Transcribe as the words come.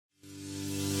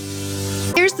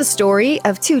Here's the story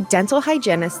of two dental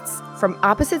hygienists from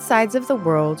opposite sides of the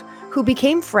world who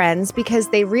became friends because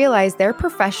they realized their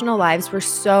professional lives were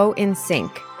so in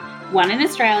sync. One in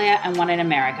Australia and one in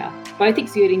America, both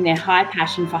exuding their high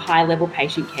passion for high-level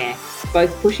patient care,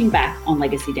 both pushing back on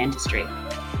legacy dentistry.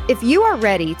 If you are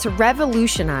ready to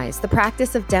revolutionize the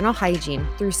practice of dental hygiene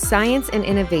through science and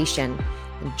innovation,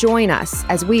 join us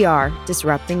as we are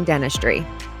disrupting dentistry.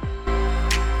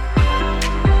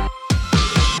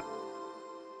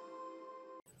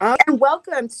 And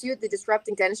welcome to the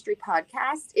Disrupting Dentistry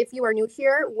podcast. If you are new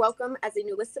here, welcome as a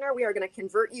new listener. We are going to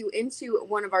convert you into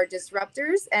one of our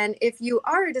disruptors. And if you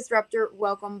are a disruptor,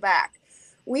 welcome back.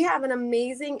 We have an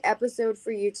amazing episode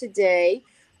for you today.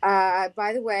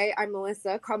 By the way, I'm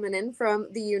Melissa, coming in from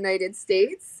the United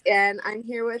States, and I'm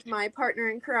here with my partner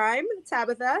in crime,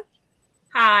 Tabitha.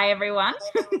 Hi, everyone.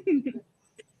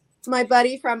 It's my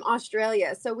buddy from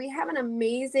Australia. So we have an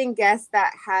amazing guest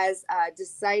that has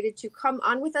decided to come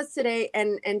on with us today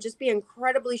and just be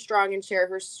incredibly strong and share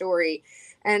her story.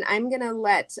 And I'm going to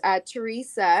let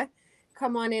Teresa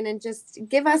come on in and just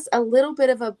give us a little bit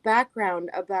of a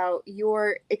background about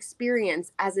your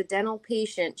experience as a dental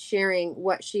patient, sharing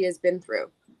what she has been through.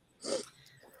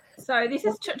 So this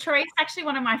is Teresa, actually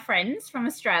one of my friends from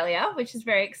Australia, which is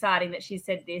very exciting that she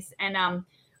said this. And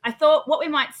I thought what we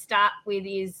might start with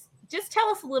is just tell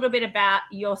us a little bit about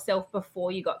yourself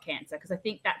before you got cancer, because I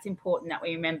think that's important that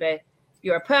we remember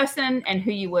you're a person and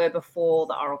who you were before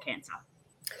the oral cancer.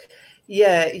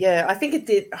 Yeah. I think it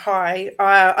did.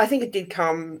 I think it did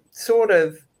come sort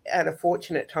of at a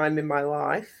fortunate time in my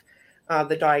life,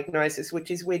 the diagnosis, which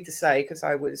is weird to say because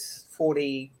I was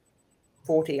 40,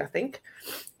 I think.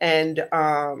 And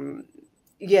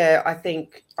I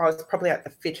think I was probably at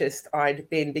the fittest I'd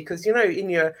been because, you know, in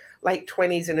your late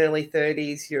 20s and early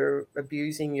 30s, you're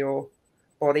abusing your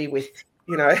body with,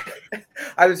 you know,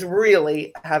 I was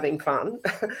really having fun.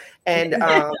 And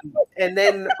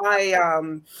then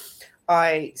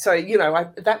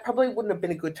that probably wouldn't have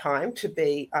been a good time to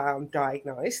be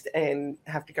diagnosed and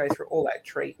have to go through all that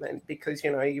treatment because,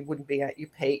 you know, you wouldn't be at your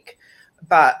peak.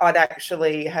 But I'd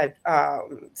actually had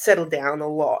settled down a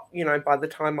lot, you know, by the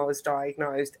time I was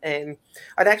diagnosed. And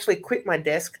I'd actually quit my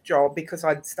desk job because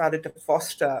I'd started to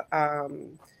foster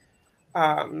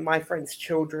my friend's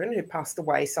children who passed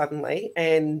away suddenly.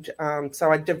 And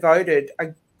so I devoted a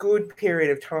good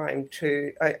period of time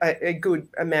to a good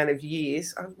amount of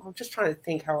years. I'm just trying to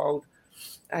think how old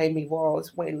Amy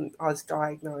was when I was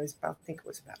diagnosed, but I think it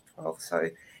was about 12. So,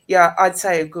 yeah, I'd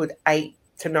say a good 8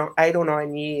 or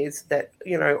 9 years that,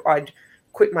 you know, I'd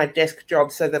quit my desk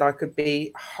job so that I could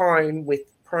be home with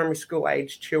primary school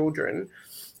age children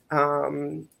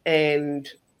and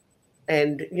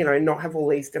you know, not have all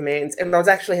these demands. And I was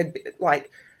actually had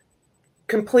like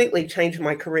completely changed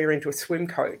my career into a swim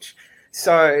coach.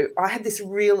 So I had this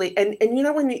really, and you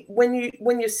know,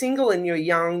 when you're single and you're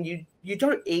young, you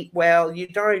don't eat well, you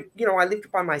don't, you know, I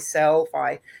lived by myself,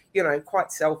 you know,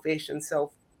 quite selfish and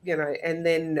you know, and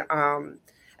then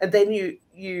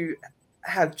you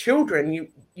have children, you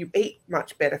eat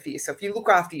much better for yourself. You look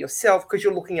after yourself because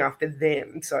you're looking after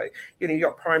them. So, you know, you've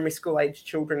got primary school age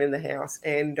children in the house.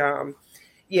 And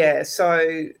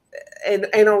so and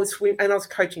I was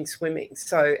coaching swimming.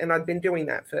 So, and I'd been doing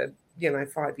that for, you know,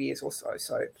 5 years or so.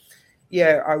 So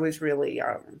yeah, I was really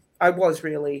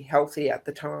healthy at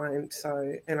the time.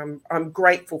 So, and I'm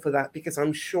grateful for that because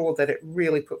I'm sure that it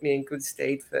really put me in good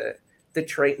stead for the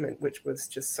treatment, which was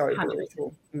just so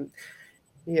brutal.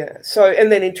 Yeah. So, and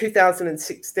then in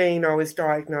 2016, I was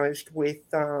diagnosed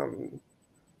with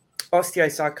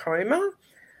osteosarcoma.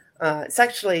 It's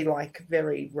actually like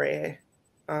very rare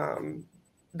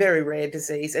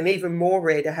disease, and even more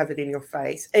rare to have it in your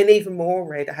face, and even more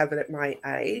rare to have it at my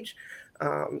age.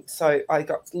 So I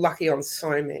got lucky on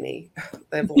so many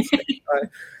levels. So,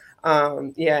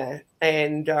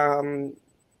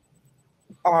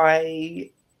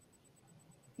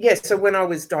 so when I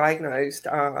was diagnosed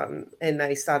and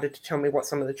they started to tell me what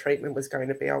some of the treatment was going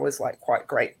to be, I was like quite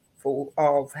grateful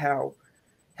of how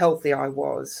healthy I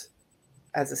was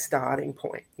as a starting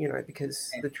point, you know, because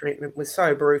the treatment was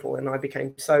so brutal and I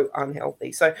became so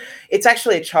unhealthy. So it's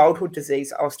actually a childhood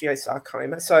disease,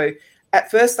 osteosarcoma. So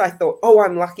at first I thought, oh,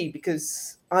 I'm lucky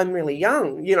because I'm really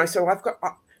young, you know, so I've got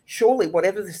surely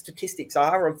whatever the statistics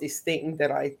are of this thing that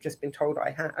I've just been told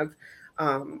I have,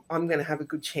 I'm going to have a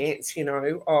good chance, you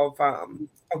know, of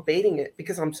beating it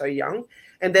because I'm so young.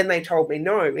 And then they told me,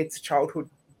 no, it's a childhood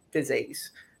disease.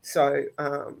 So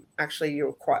actually,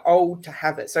 you're quite old to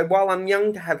have it. So while I'm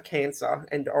young to have cancer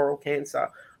and oral cancer,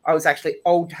 I was actually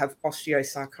old to have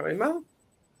osteosarcoma.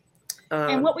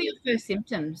 And what were your first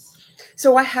symptoms?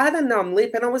 So I had a numb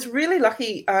lip, and I was really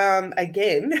lucky.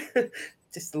 Again,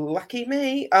 just lucky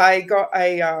me. I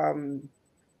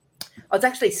was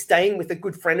actually staying with a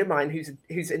good friend of mine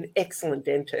who's an excellent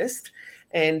dentist,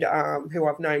 and who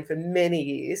I've known for many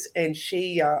years. And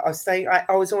I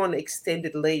was on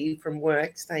extended leave from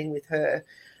work, staying with her,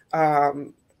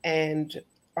 and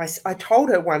I told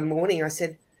her one morning. I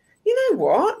said, "You know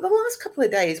what? The last couple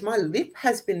of days, my lip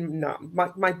has been numb.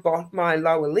 My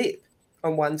lower lip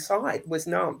on one side was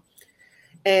numb,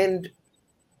 and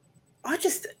I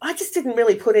just didn't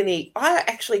really put any. I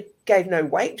actually gave no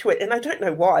weight to it, and I don't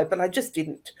know why, but I just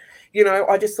didn't.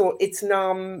 I just thought it's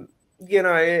numb.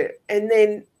 And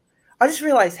then I just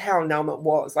realized how numb it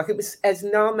was. Like, it was as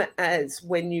numb as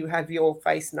when you have your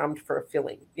face numbed for a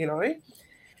filling.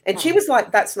 And she was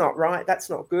like, "That's not right. That's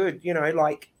not good.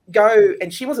 Like, go."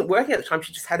 And she wasn't working at the time.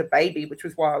 She just had a baby, which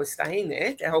was why I was staying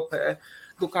there, to help her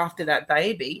look after that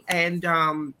baby. And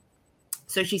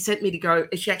so she sent me to go.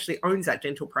 She actually owns that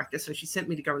dental practice, so she sent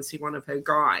me to go and see one of her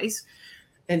guys,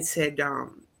 and said,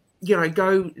 "Go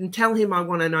and tell him I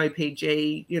want an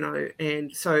OPG."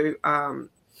 And so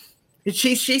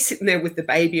she's sitting there with the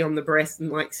baby on the breast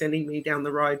and like sending me down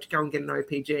the road to go and get an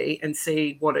OPG and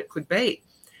see what it could be.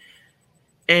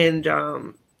 And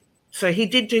so he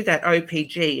did do that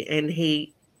OPG, and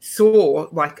he saw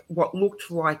like what looked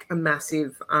like a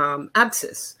massive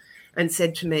abscess, and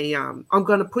said to me, "I'm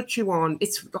going to put you on."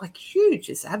 It's like huge,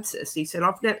 this abscess. He said,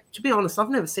 "To be honest, I've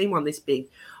never seen one this big.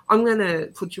 I'm going to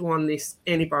put you on this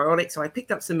antibiotic." So I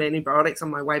picked up some antibiotics on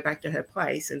my way back to her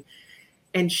place,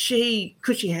 and she,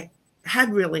 because she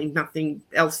had really nothing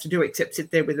else to do except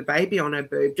sit there with a baby on her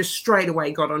boob, just straight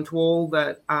away got onto all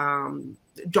the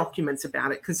documents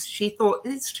about it, because she thought,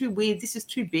 "It's too weird. This is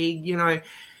too big,"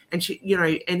 And she,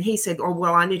 and he said, "Oh,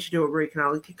 well, I need to do a root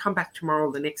canal. You can come back tomorrow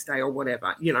or the next day or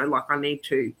whatever. Like, I need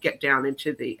to get down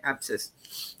into the abscess."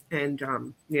 And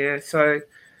so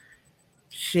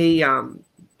she,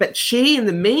 but she in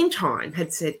the meantime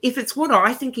had said, "If it's what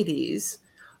I think it is,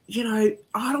 I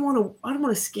don't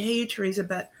want to scare you, Teresa,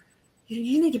 but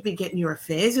you need to be getting your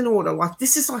affairs in order. Like,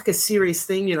 this is like a serious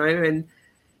thing, And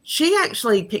she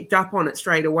actually picked up on it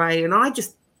straight away, and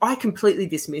I completely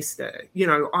dismissed her.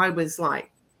 I was like,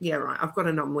 "Yeah, right, I've got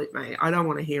a numb lip, mate. I don't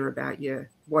want to hear about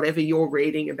whatever you're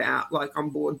reading about. Like, I'm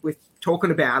bored with talking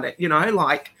about it,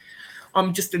 Like,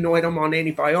 I'm just annoyed I'm on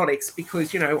antibiotics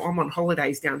because, I'm on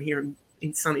holidays down here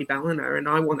in sunny Ballina, and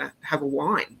I want to have a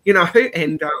wine,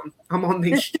 and I'm on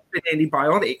these stupid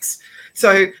antibiotics."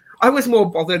 So I was more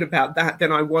bothered about that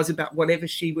than I was about whatever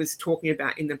she was talking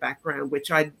about in the background,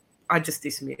 which I just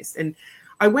dismissed. And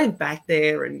I went back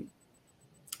there, and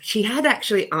she had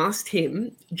actually asked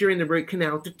him during the root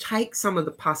canal to take some of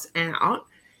the pus out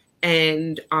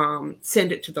and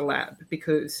send it to the lab,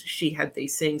 because she had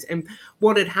these things. And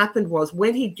what had happened was,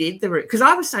 when he did the root, because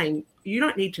I was saying, "You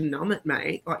don't need to numb it,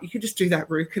 mate. Like, you could just do that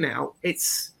root canal.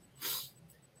 It's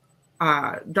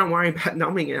don't worry about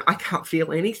numbing it. I can't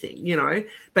feel anything,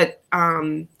 But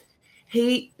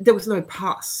there was no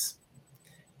pus.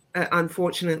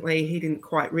 Unfortunately, he didn't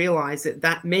quite realize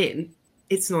that meant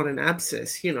it's not an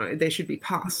abscess, there should be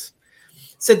pus.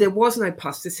 So there was no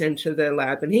pus to send to the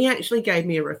lab. And he actually gave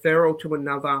me a referral to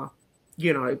another,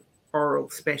 oral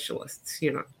specialists,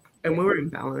 and we were in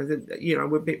Ballina,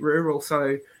 we're a bit rural.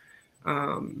 So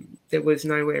there was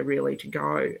nowhere really to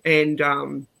go. And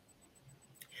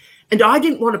I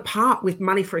didn't want to part with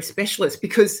money for a specialist,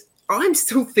 because I'm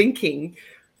still thinking,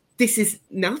 this is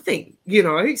nothing,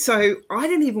 So I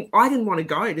didn't want to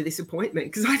go to this appointment,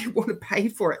 because I didn't want to pay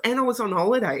for it, and I was on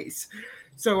holidays,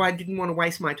 so I didn't want to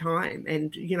waste my time.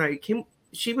 And Kim,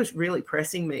 she was really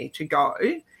pressing me to go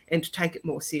and to take it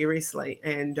more seriously.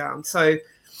 And so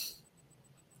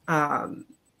I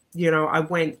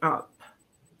went up.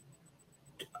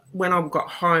 When I got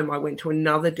home, I went to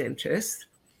another dentist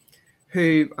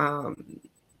who,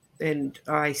 and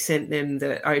I sent them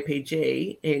the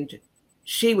OPG, and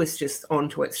she was just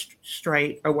onto it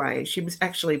straight away. She was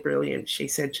actually brilliant. She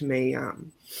said to me,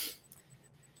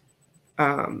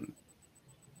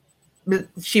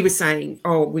 she was saying,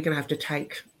 "Oh, we're going to have to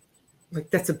take, like,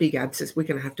 that's a big abscess. We're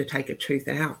going to have to take a tooth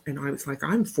out." And I was like,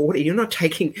 "I'm 40. You're not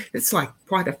taking, it's like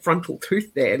quite a frontal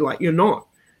tooth there. Like, you're not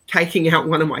taking out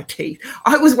one of my teeth."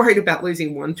 I was worried about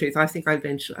losing one tooth. I think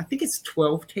it's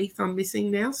 12 teeth I'm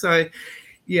missing now. So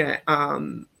yeah,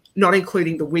 not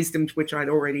including the wisdoms, which I'd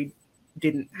already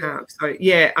didn't have. So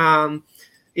yeah,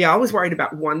 I was worried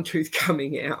about one tooth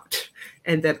coming out,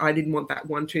 and that I didn't want that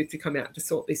one tooth to come out to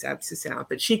sort this abscess out.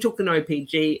 But she took an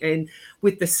OPG, and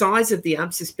with the size of the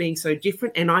abscess being so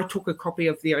different, and I took a copy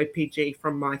of the OPG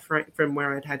from my friend, from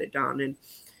where I'd had it done, and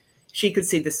she could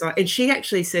see the side. And she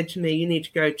actually said to me, you need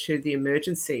to go to the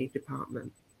emergency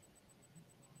department.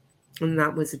 And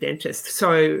that was a dentist.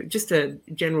 So just a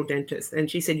general dentist. And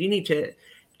she said, you need to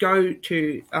go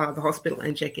to the hospital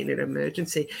and check in at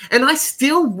emergency. And I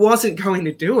still wasn't going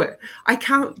to do it. I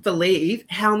can't believe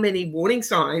how many warning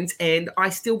signs, and I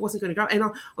still wasn't going to go. And I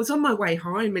was on my way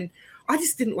home, and I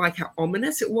just didn't like how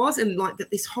ominous it was, and like that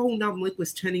this whole numb lip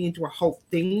was turning into a whole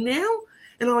thing now.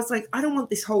 And I was like, I don't want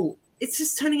this whole, it's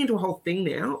just turning into a whole thing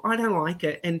now. I don't like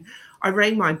it. And I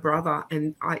rang my brother,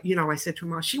 and I said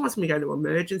to him, she wants me to go to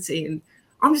emergency, and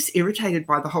I'm just irritated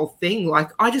by the whole thing.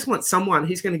 Like, I just want someone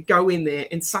who's going to go in there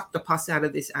and suck the pus out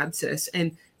of this abscess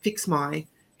and fix my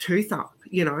tooth up,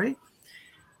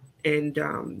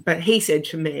 And, but he said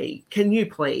to me, can you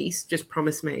please just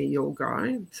promise me you'll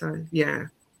go? So, yeah.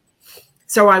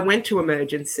 So I went to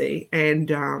emergency,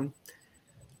 and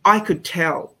I could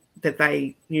tell that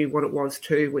they knew what it was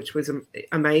too, which was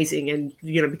amazing. And,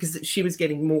 because she was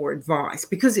getting more advice,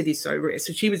 because it is so rare.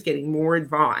 So she was getting more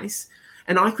advice.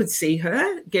 And I could see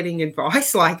her getting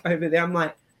advice like over there. I'm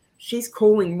like, she's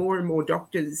calling more and more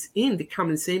doctors in to come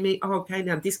and see me. Oh, okay,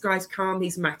 now this guy's calm.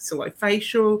 He's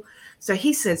maxillofacial. So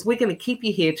he says, we're going to keep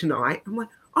you here tonight. I'm like,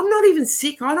 I'm not even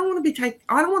sick. I don't want to be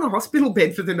I don't want a hospital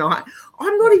bed for the night.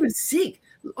 I'm not even sick.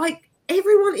 Like,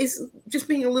 everyone is just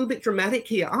being a little bit dramatic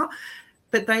here.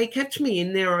 But they kept me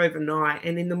in there overnight.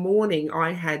 And in the morning,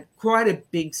 I had quite a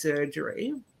big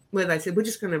surgery where they said, we're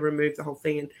just going to remove the whole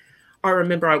thing. And I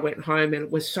remember I went home, and it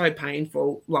was so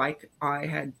painful. Like, I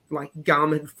had,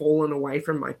 gum had fallen away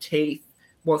from my teeth,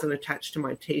 wasn't attached to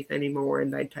my teeth anymore,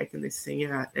 and they'd taken this thing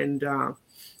out. And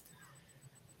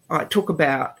I took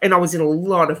and I was in a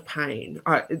lot of pain.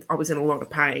 I was in a lot of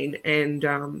pain. And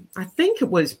I think it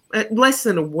was less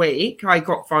than a week, I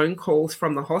got phone calls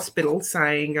from the hospital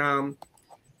saying,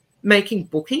 making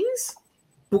booking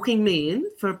me in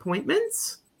for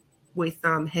appointments with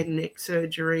head and neck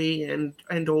surgery and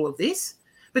all of this.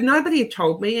 But nobody had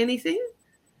told me anything.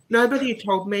 Nobody had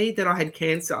told me that I had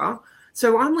cancer.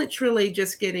 So I'm literally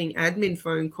just getting admin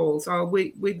phone calls. Oh,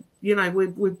 we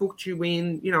booked you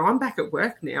in. I'm back at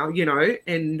work now.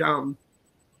 And I'm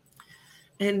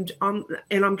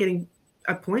getting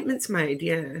appointments made.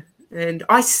 Yeah, and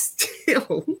I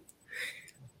still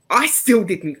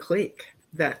didn't click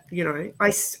that.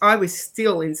 I was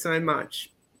still in so much.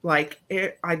 I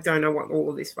don't know what all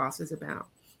of this fuss is about.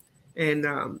 And,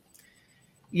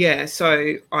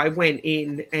 so I went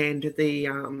in, and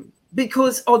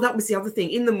because that was the other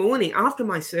thing. In the morning after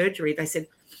my surgery, they said,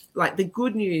 the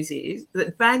good news is,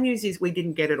 the bad news is we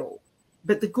didn't get it all.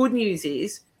 But the good news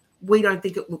is we don't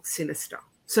think it looks sinister.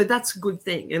 So that's a good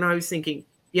thing. And I was thinking,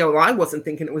 I wasn't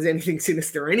thinking it was anything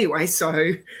sinister anyway.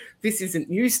 So this isn't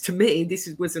news to me. This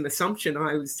was an assumption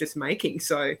I was just making.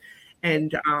 So,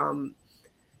 and,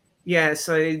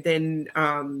 so then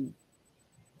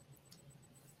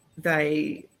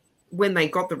when they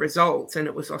got the results and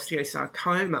it was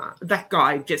osteosarcoma, that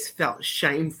guy just felt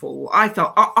shameful. I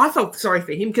felt sorry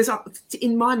for him, because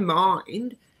in my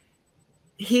mind,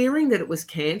 hearing that it was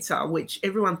cancer, which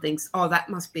everyone thinks, oh, that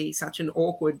must be such an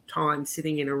awkward time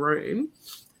sitting in a room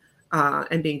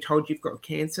and being told you've got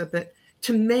cancer. But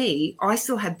to me, I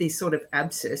still had this sort of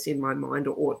abscess in my mind,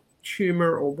 or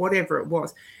tumor, or whatever it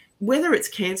was. Whether it's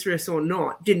cancerous or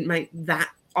not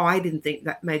I didn't think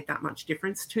that made that much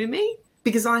difference to me,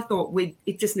 because I thought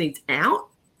it just needs out,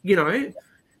 and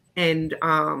they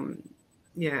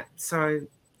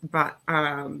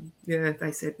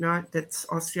said, no, that's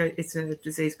it's a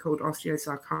disease called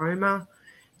osteosarcoma,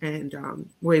 and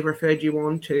we referred you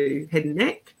on to head and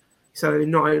neck, so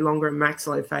no longer a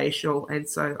maxillofacial, and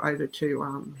so over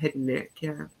to head and neck.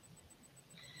 Yeah.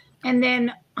 And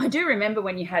then I do remember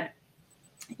when you had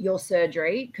your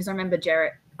surgery, because I remember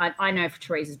Jarrett, I know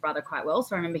Teresa's brother quite well,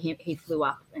 so I remember he flew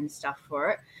up and stuff for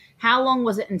it. How long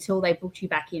was it until they booked you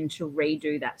back in to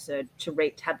redo that to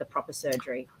have the proper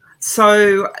surgery?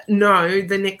 So no,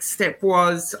 the next step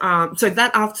was so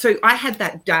I had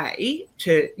that day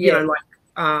to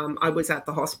I was at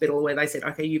the hospital where they said,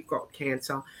 okay, you've got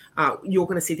cancer. You're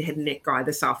going to see the head and neck guy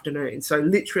this afternoon. So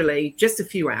literally just a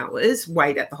few hours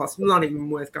wait at the hospital, not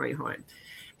even worth going home.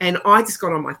 And I just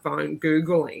got on my phone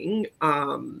Googling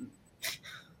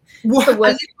what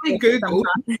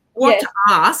to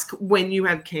ask when you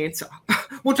have cancer,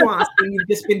 what to ask when you've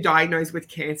just been diagnosed with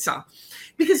cancer.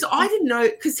 Because I didn't know,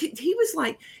 because he was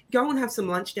like, go and have some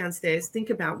lunch downstairs,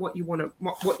 think about what you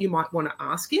might want to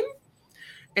ask him.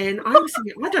 And I was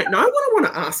thinking, I don't know what I want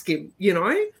to ask him,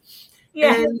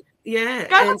 Yeah. And, yeah.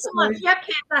 Go have some lunch. You have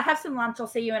cancer, have some lunch. I'll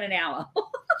see you in an hour.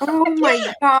 Oh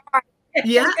my God.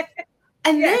 Yeah.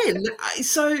 And then,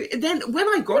 so then when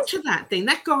I got to that thing,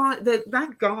 that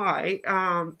guy,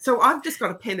 so I've just got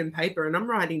a pen and paper and I'm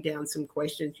writing down some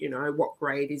questions, what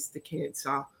grade is the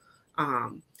cancer?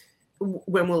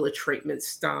 When will the treatment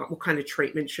start? What kind of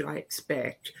treatment should I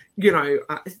expect?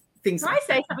 Things. Can I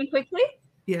say something quickly?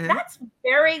 Yeah. That's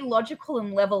very logical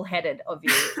and level-headed of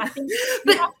you. I think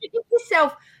you have to give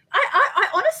yourself, I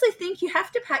honestly think you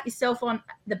have to pat yourself on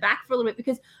the back for a little bit,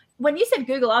 because when you said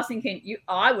Google, I was thinking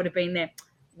I would have been there.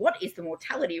 What is the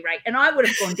mortality rate? And I would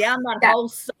have gone down that hole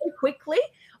so quickly.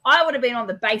 I would have been on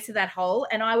the base of that hole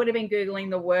and I would have been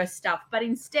Googling the worst stuff. But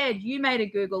instead, you made a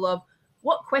Google of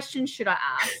what questions should I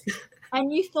ask?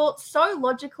 And you thought so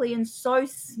logically and so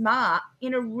smart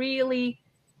in a really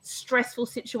stressful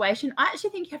situation. I actually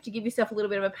think you have to give yourself a little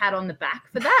bit of a pat on the back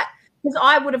for that, because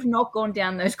I would have not gone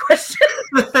down those questions.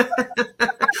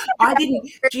 I didn't.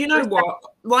 Do you know what?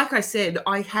 Like I said,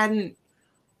 I think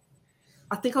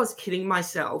I was kidding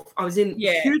myself. I was in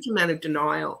a huge amount of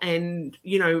denial. And,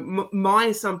 my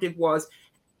assumptive was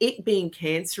it being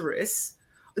cancerous.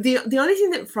 The only thing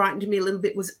that frightened me a little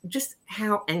bit was just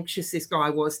how anxious this guy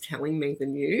was telling me the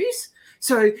news.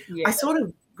 So I sort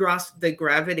of grasped the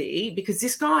gravity, because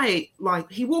this guy,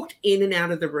 he walked in and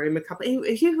out of the room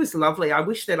he was lovely. I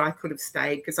wish that I could have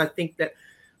stayed, because I think that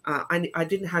I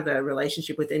didn't have a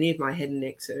relationship with any of my head and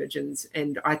neck surgeons.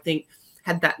 And I think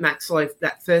had that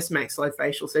first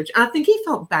maxillofacial surgeon. I think he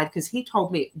felt bad because he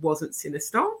told me it wasn't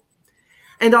sinister.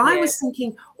 And I was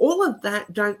thinking all of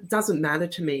that doesn't matter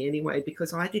to me anyway,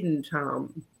 because I didn't,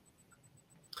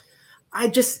 I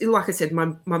just, like I said, my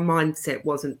mindset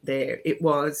wasn't there. It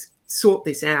was sort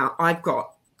this out. I've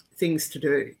got things to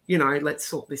do, let's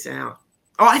sort this out.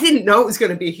 I didn't know it was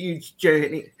going to be a huge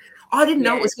journey. I didn't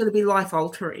know it was going to be life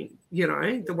altering,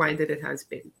 the way that it has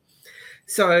been.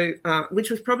 So, which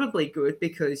was probably good,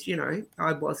 because,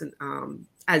 I wasn't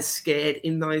as scared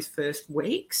in those first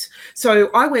weeks. So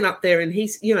I went up there and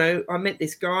I met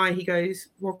this guy. He goes,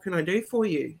 "What can I do for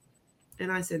you?"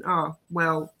 And I said, "Oh,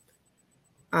 well,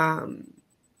 a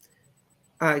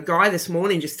guy this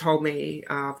morning just told me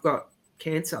I've got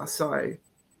cancer. So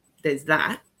there's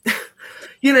that."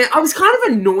 I was kind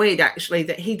of annoyed actually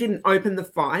that he didn't open the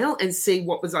file and see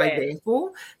what was I there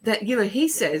for. That, he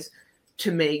says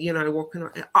to me, what can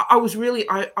I was really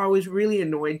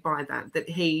annoyed by that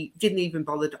he didn't even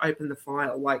bother to open the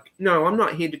file. Like, no, I'm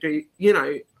not here to do,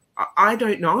 I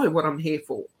don't know what I'm here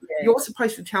for. Yeah. You're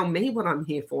supposed to tell me what I'm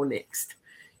here for next.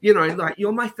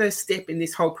 You're my first step in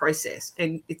this whole process.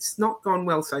 And it's not gone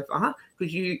well so far,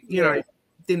 because you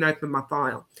didn't open my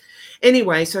file.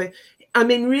 Anyway, so I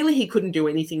mean, really, he couldn't do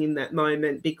anything in that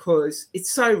moment, because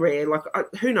it's so rare. Like,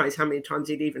 who knows how many times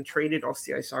he'd even treated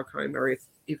osteosarcoma,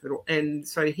 if at all. And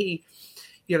so he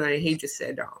just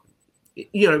said,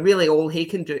 really all he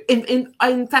can do.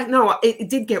 In fact, no, it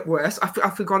did get worse. I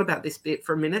forgot about this bit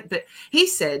for a minute, but he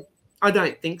said, "I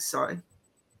don't think so."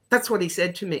 That's what he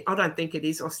said to me. "I don't think it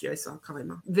is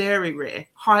osteosarcoma. Very rare,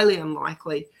 highly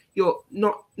unlikely. You're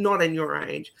not in your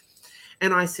age."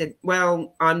 And I said,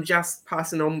 "Well, I'm just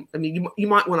passing on. I mean, you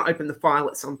might want to open the file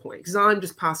at some point, because I'm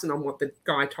just passing on what the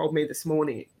guy told me this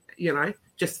morning,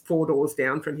 just 4 doors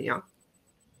down from here."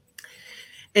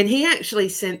 And he actually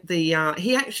sent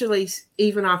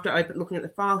even after looking at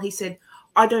the file, he said,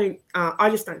 I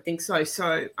just don't think so.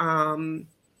 So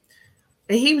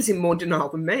he was in more denial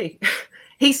than me.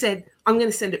 He said, "I'm going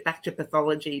to send it back to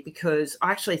pathology, because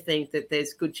I actually think that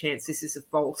there's a good chance this is a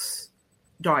false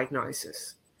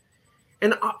diagnosis."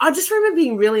 And I just remember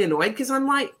being really annoyed, because I'm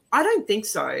like, I don't think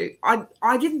so.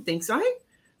 I didn't think so.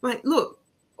 Like, look,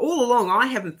 all along, I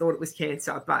haven't thought it was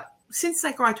cancer. But since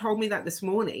that guy told me that this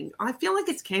morning, I feel like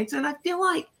it's cancer. And I feel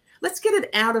like, let's get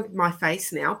it out of my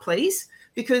face now, please,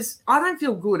 because I don't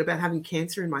feel good about having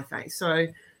cancer in my face. So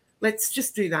let's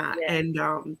just do that. Yeah. And,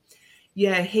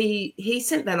 he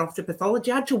sent that off to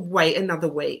pathology. I had to wait another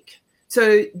week.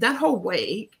 So that whole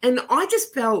week, and I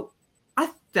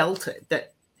felt it,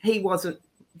 that he wasn't,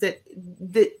 that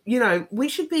we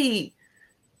should be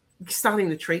starting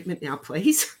the treatment now,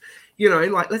 please.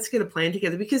 Let's get a plan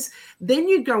together, because then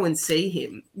you go and see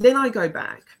him. Then I go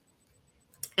back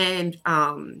and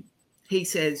he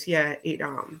says, it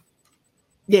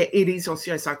is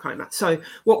osteosarcoma. So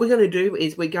what we're going to do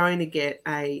is we're going to get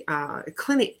a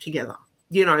clinic together.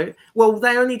 Well,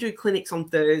 they only do clinics on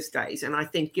Thursdays. And I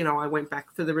think, I went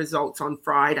back for the results on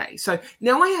Friday. So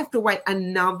now I have to wait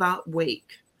another week.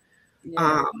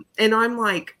 Yeah. And I'm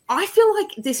like, I feel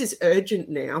like this is urgent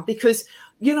now, because,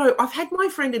 I've had my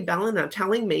friend in Ballina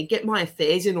telling me, get my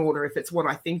affairs in order if it's what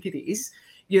I think it is,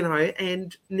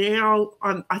 and now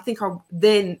I think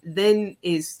then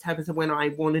is, Tabitha, when I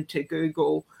wanted to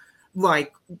Google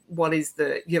like what is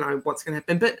the, what's going to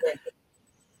happen. But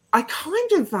I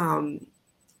kind of,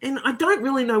 and I don't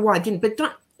really know why I didn't,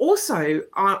 but also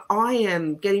I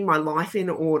am getting my life in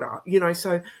order,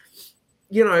 so,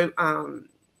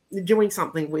 doing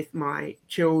something with my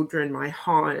children, my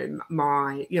home,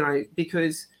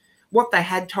 because what they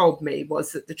had told me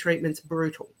was that the treatment's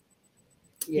brutal.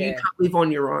 Yeah. You can't live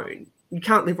on your own. You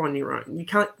can't live on your own. You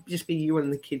can't just be you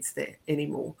and the kids there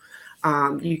anymore.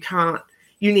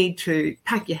 You need to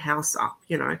pack your house up,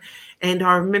 And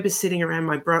I remember sitting around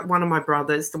one of my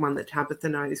brothers, the one that Tabitha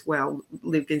knows well,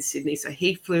 lived in Sydney. So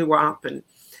he flew up and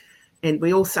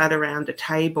we all sat around a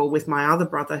table with my other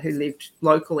brother who lived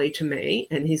locally to me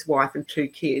and his wife and 2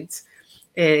 kids,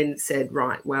 and said,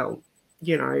 right, well,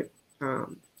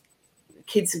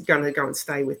 kids are going to go and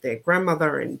stay with their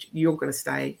grandmother and you're going to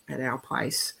stay at our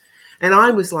place. And I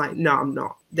was like, no, I'm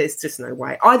not. There's just no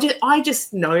way. I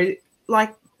just know,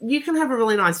 like, you can have a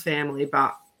really nice family,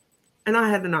 and I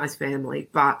had a nice family,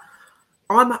 but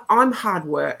I'm hard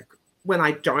work when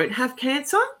I don't have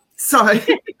cancer. So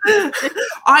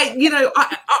I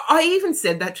even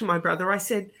said that to my brother. I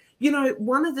said,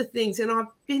 one of the things, and I've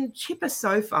been chipper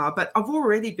so far, but I've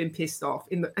already been pissed off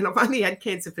and I've only had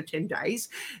cancer for 10 days.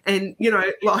 And,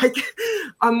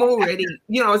 I'm already,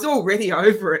 I was already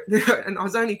over it and I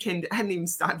was only hadn't even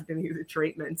started any of the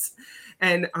treatments.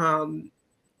 And, I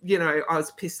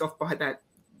was pissed off by that.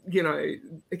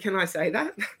 Can I say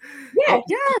that? Yeah.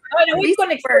 Yeah. Oh, no, we've got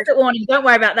an explicit warning. Don't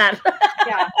worry about that.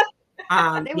 Yeah.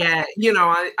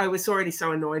 I was already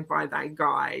so annoyed by that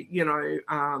guy,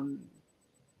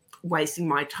 wasting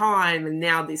my time, and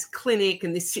now this clinic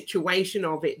and this situation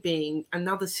of it being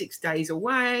another 6 days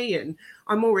away, and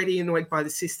I'm already annoyed by the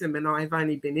system, and I've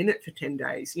only been in it for 10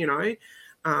 days, and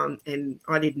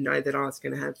I didn't know that I was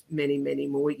going to have many, many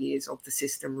more years of the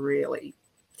system really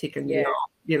ticking me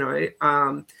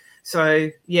off, so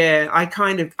yeah, I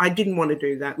didn't want to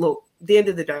do that. Look, at the end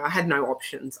of the day, I had no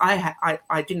options. I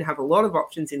didn't have a lot of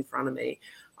options in front of me.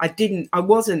 I didn't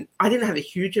have a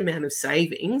huge amount of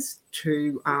savings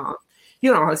to, I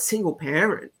was a single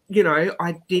parent,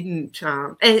 I didn't,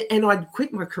 and I'd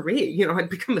quit my career, I'd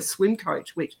become a swim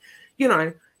coach, which,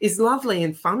 is lovely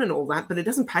and fun and all that, but it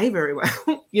doesn't pay very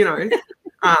well,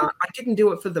 I didn't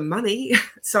do it for the money.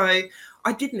 So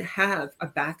I didn't have a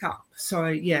backup.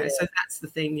 So, so that's the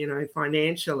thing,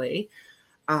 financially.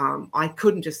 I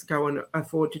couldn't just go and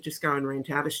afford to just go and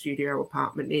rent out a studio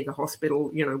apartment near the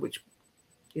hospital, which,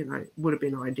 would have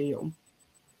been ideal.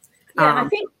 Yeah, and I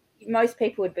think most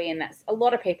people would be in that. A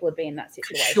lot of people would be in that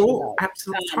situation. Sure,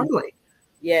 absolutely, totally.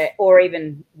 Yeah, or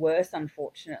even worse,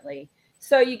 unfortunately.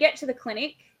 So you get to the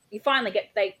clinic. You finally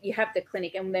you have the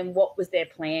clinic, and then what was their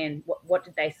plan? What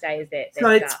did they say is their So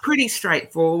it's pretty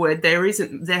straightforward. There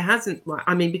hasn't,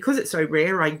 because it's so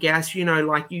rare, I guess,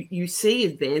 like you see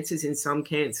advances in some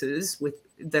cancers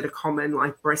that are common,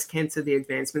 like breast cancer. The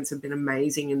advancements have been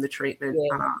amazing in the treatment,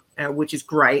 which is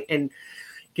great. And,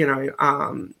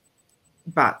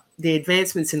 but the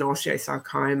advancements in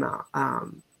osteosarcoma,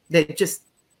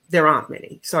 there aren't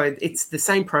many. So it's the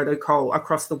same protocol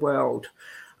across the world.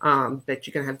 But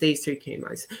you can have these 2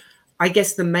 chemos. I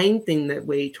guess the main thing that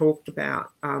we talked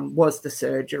about was the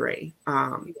surgery.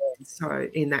 So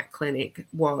in that clinic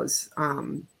was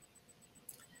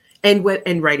and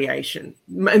radiation.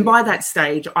 And by that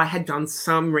stage, I had done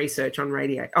some research on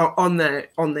on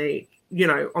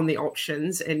the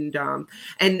options. And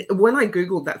when I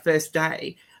Googled that first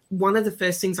day, one of the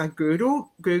first things I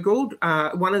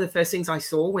Googled, one of the first things I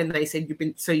saw when they said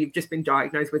you've just been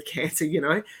diagnosed with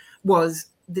cancer, was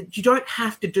that you don't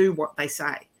have to do what they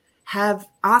say.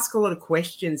 Ask a lot of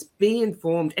questions, be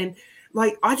informed. And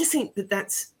I just think that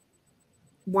that's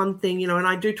one thing, and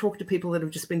I do talk to people that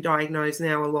have just been diagnosed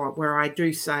now a lot, where I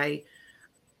do say,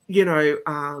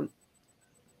 don't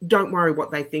worry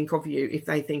what they think of you. If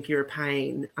they think you're a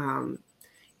pain,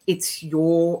 it's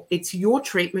your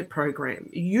treatment program.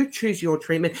 You choose your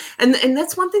treatment. And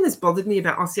that's one thing that's bothered me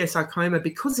about osteosarcoma,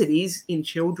 because it is in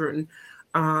children,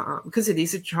 because it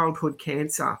is a childhood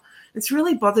cancer. It's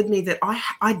really bothered me that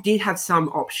I did have some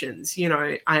options,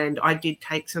 and I did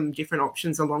take some different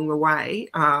options along the way.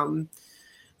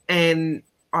 And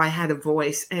I had a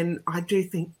voice, and I do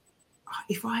think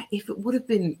if it would have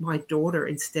been my daughter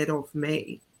instead of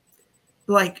me,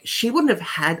 she wouldn't have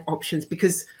had options,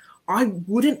 because I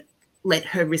wouldn't let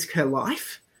her risk her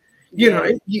life.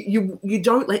 You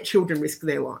don't let children risk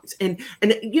their lives. And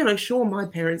sure, my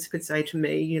parents could say to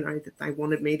me, that they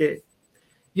wanted me to,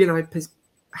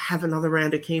 have another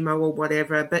round of chemo or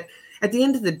whatever. But at the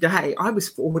end of the day, I was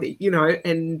 40,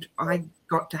 and I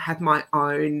got to have my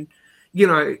own,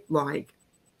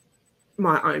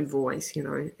 my own voice,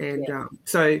 and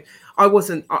so I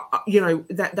wasn't,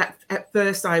 that at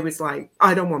first I was like,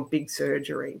 I don't want big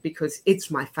surgery because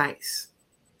it's my face,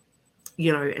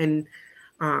 and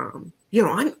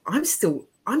I'm still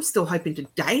hoping to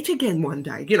date again one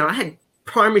day. I had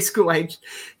primary school age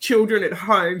children at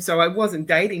home, so I wasn't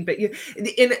dating. But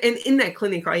in that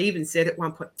clinic, I even said at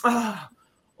one point,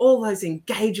 all those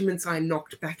engagements I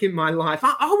knocked back in my life,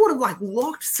 I would have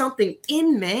locked something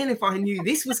in, man, if I knew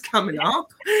this was coming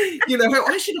up.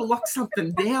 I should have locked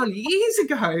something down years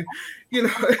ago.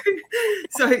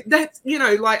 So that's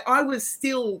I was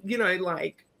still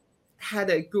had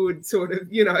a good sort of,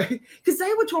 because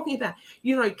they were talking about,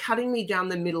 cutting me down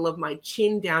the middle of my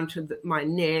chin down to my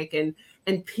neck and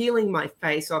peeling my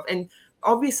face off. And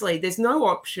obviously there's no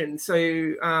option.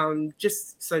 So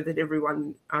just so that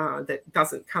everyone that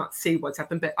can't see what's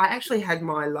happened, but I actually had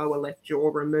my lower left jaw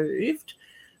removed,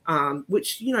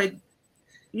 which, you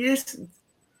just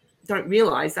don't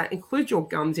realize that includes your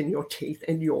gums and your teeth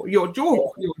and your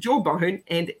jawbone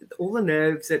and all the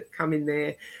nerves that come in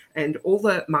there and all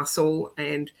the muscle.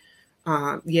 And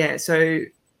so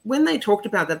when they talked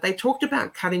about that, they talked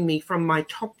about cutting me from my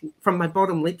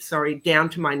bottom lip, down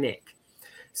to my neck.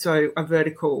 So a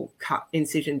vertical cut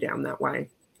incision down that way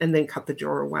and then cut the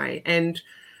jaw away. And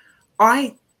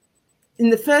in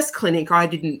the first clinic, I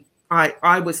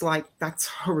was like, that's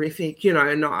horrific,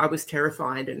 and I was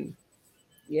terrified. And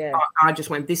I just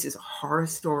went, this is a horror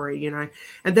story, and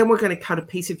then we're going to cut a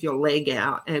piece of your leg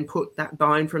out and put that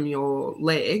bone from your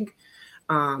leg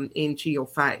into your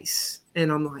face.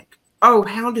 And I'm like, oh,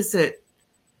 how does that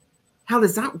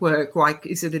work?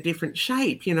 Is it a different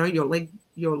shape? Your leg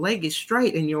is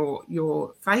straight and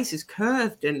your face is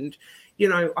curved. And,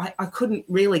 I couldn't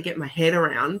really get my head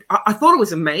around. I thought it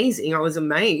was amazing. I was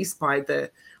amazed by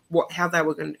how they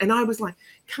were going. And I was like,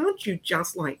 can't you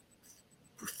just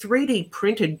 3D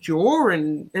printed jaw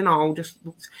and I'll just.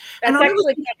 That's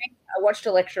actually coming. I watched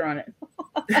a lecture on it.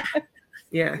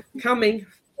 Yeah, coming.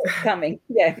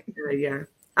 Yeah. Yeah.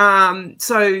 I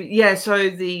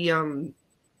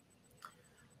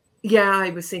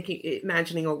was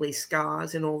imagining all these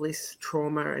scars and all this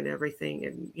trauma and everything.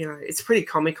 And, it's pretty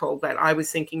comical, but I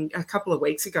was thinking a couple of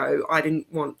weeks ago, I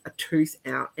didn't want a tooth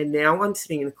out. And now I'm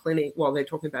sitting in a clinic while they're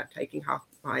talking about taking a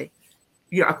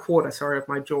quarter of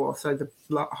my jaw. So the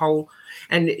whole,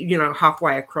 and,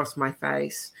 halfway across my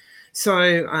face.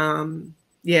 So,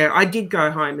 I did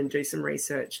go home and do some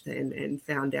research then and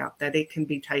found out that it can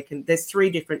be taken. There's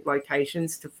 3 different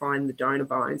locations to find the donor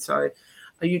bone. So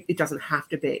it doesn't have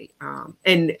to be.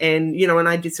 And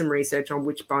I did some research on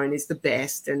which bone is the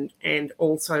best and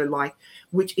also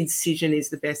which incision is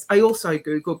the best. I also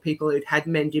Googled people who'd had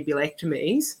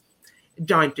mandibulectomies.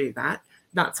 Don't do that.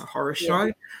 That's a horror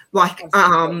show.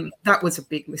 That was a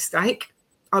big mistake.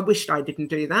 I wished I didn't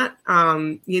do that.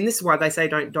 And this is why they say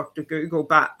don't Dr. Google.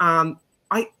 But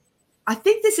I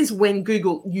think this is when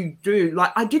Google you do.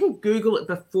 I didn't Google it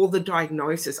before the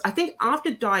diagnosis. I think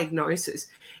after diagnosis,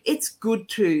 it's good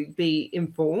to be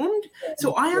informed.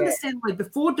 So I understand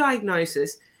before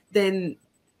diagnosis, then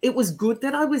it was good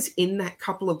that I was in that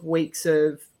couple of weeks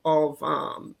of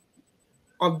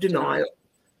denial.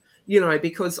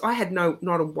 Because I had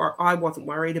I wasn't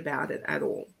worried about it at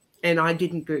all. And I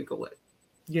didn't Google it,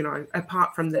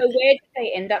 apart from that. So where did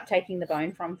they end up taking the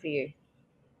bone from for you?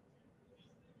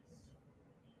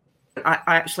 I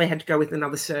actually had to go with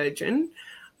another surgeon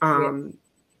and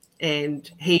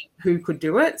who could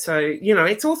do it. So,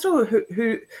 it's also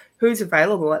who's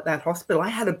available at that hospital. I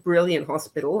had a brilliant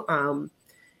hospital. So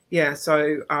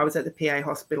I was at the PA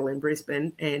hospital in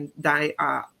Brisbane and they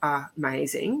are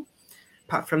amazing.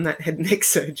 Apart from that head and neck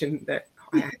surgeon that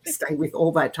I had to stay with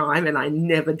all that time, and I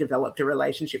never developed a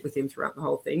relationship with him throughout the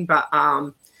whole thing. But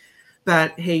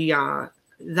he,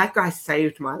 that guy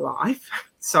saved my life.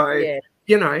 So,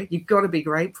 you've got to be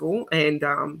grateful. And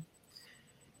I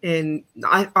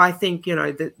think,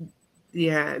 that,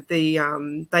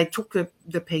 they took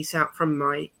the piece out from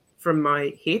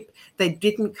my hip. They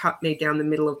didn't cut me down the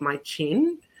middle of my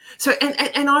chin. So,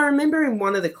 and I remember in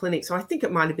one of the clinics, so I think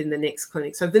it might have been the next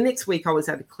clinic. So the next week I was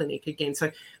at a clinic again.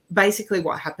 So basically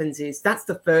what happens is that's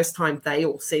the first time they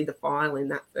all see the file in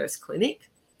that first clinic.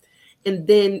 And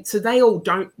then, so they all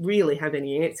don't really have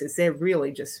any answers. They're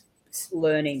really just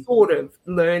learning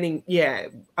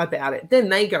about it. Then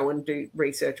they go and do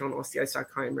research on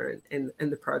osteosarcoma and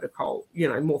the protocol,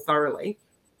 more thoroughly.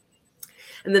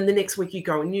 And then the next week you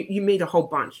go and you meet a whole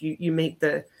bunch. You meet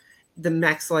the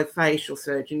maxillofacial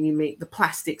surgeon, you meet the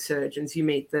plastic surgeons, you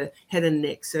meet the head and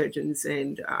neck surgeons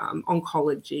and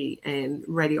oncology and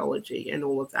radiology and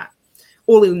all of that.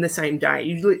 all in the same day.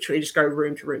 You literally just go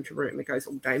room to room to room. It goes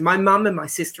all day. My mum and my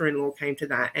sister-in-law came to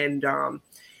that,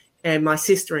 and my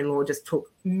sister-in-law just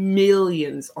took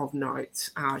millions of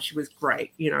notes. She was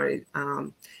great,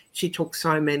 she took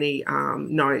so many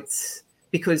notes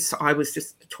because I was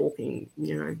just talking,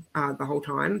 the whole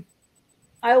time.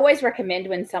 I always recommend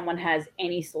when someone has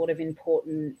any sort of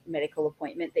important medical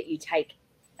appointment that you take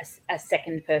a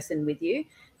second person with you,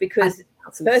 because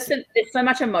there's so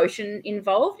much emotion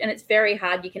involved and it's very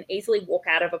hard. You can easily walk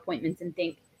out of appointments and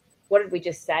think, what did we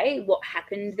just say? What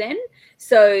happened then?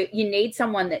 So you need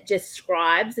someone that just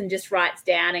scribes and just writes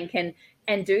down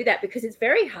and do that, because it's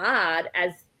very hard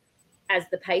as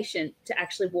the patient to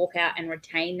actually walk out and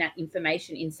retain that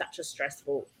information in such a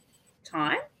stressful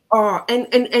time. Oh,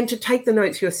 and to take the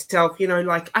notes yourself,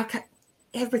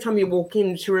 every time you walk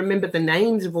in, to remember the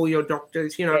names of all your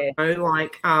doctors,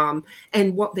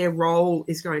 and what their role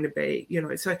is going to be,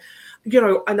 So,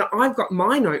 and I've got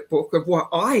my notebook of what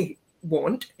I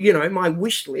want, my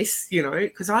wish list,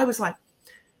 because I was like,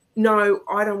 no,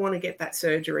 I don't want to get that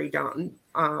surgery done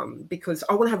because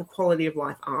I want to have a quality of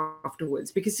life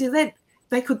afterwards, because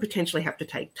they could potentially have to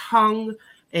take tongue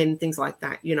and things like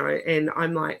that, and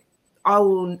I'm like, I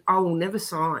will never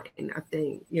sign a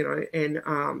thing,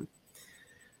 and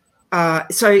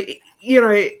so,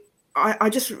 I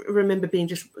just remember being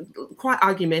just quite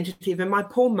argumentative, and my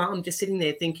poor mum just sitting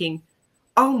there thinking,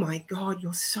 oh my God,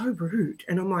 you're so rude.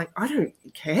 And I'm like, I don't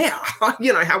care,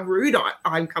 how rude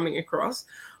I'm coming across.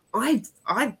 I've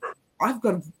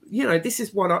got, this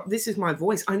is my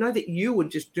voice. I know that you would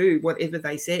just do whatever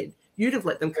they said. You'd have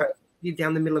let them cut you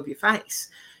down the middle of your face,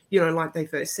 like they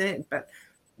first said, but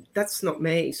that's not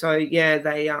me. So yeah,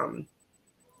 they,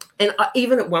 and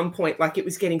even at one point, it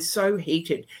was getting so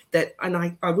heated that,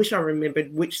 and I wish I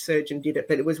remembered which surgeon did it,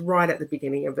 but it was right at the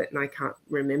beginning of it, and I can't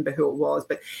remember who it was.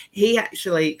 But he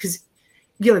actually, because,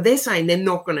 they're saying they're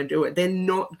not going to do it. They're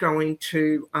not going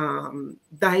to,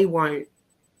 they won't,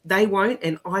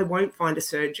 and I won't find a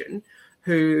surgeon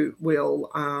who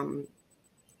will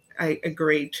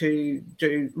agree to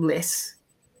do less,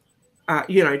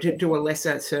 to do a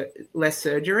less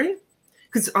surgery.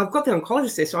 Because I've got the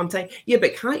oncologist there, so I'm saying, yeah,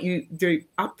 but can't you do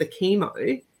up the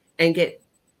chemo and get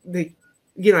the,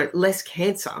 less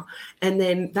cancer, and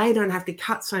then they don't have to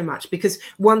cut so much? Because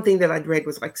one thing that I'd read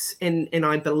was and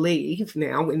I believe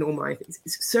now in all my things,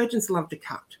 surgeons love to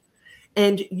cut,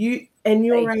 and you're a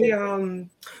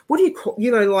what do you call,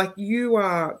 you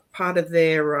are part of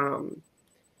their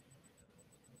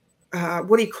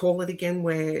what do you call it again?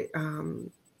 Where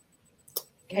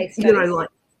case studies.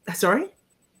 Sorry.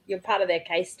 You're part of their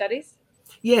case studies?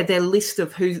 Yeah, their list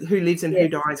of who lives and who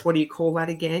dies. What do you call that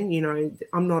again?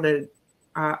 I'm not a,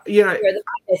 You're the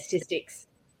statistics.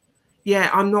 Yeah,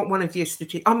 I'm not one of your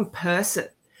statistics. I'm a person,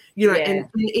 and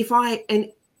if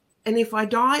I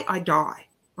die, I die.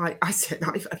 Like I said,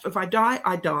 if I die,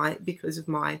 I die because of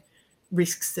my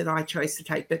risks that I chose to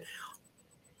take. But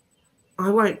I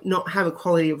won't not have a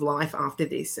quality of life after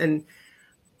this. And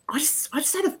I just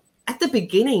had at the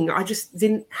beginning, I just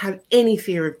didn't have any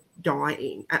fear of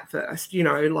dying at first,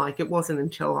 it wasn't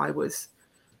until I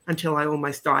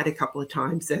almost died a couple of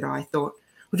times that I thought,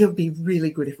 well, it would be really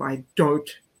good if I don't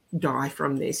die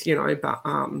from this, but,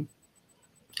 and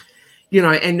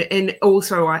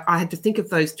also I had to think of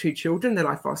those two children that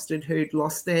I fostered who'd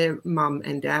lost their mum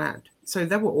and dad. So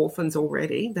they were orphans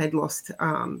already. They'd lost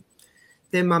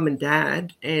their mum and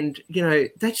dad, and,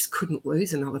 they just couldn't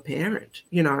lose another parent,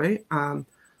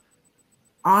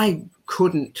 I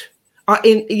couldn't. I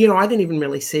didn't even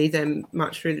really see them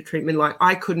much through the treatment.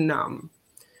 I couldn't.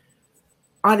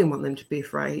 I didn't want them to be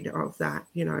afraid of that,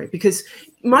 because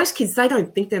most kids, they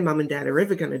don't think their mum and dad are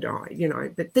ever going to die,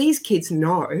 but these kids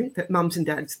know that mums and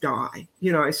dads die,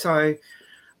 So,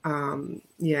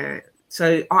 yeah.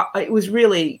 So it was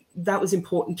really, that was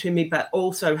important to me, but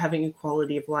also having a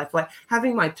quality of life,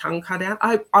 having my tongue cut out.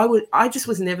 I just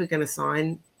was never going to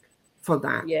sign for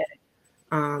that. Yeah.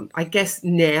 I guess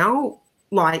now,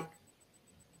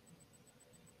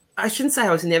 I shouldn't say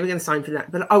I was never going to sign for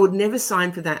that, but I would never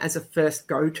sign for that as a first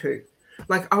go-to.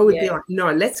 I would be like,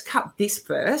 no, let's cut this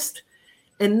first.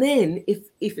 And then if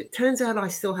it turns out I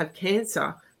still have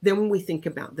cancer, then when we think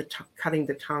about the cutting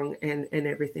the tongue and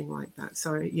everything like that.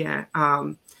 So, yeah.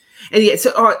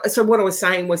 So what I was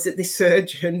saying was that this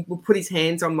surgeon would put his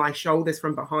hands on my shoulders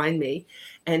from behind me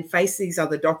and face these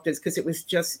other doctors, because it was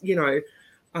just,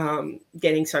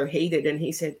 getting so heated. And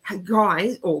he said, hey,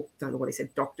 guys, or don't know what he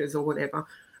said, doctors or whatever,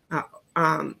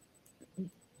 I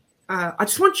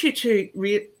just want you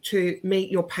to meet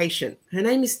your patient. Her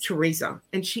name is Teresa,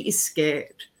 and she is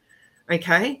scared.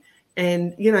 Okay.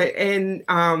 And,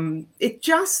 it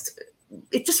just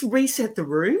it just reset the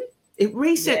room. It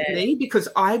reset me because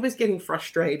I was getting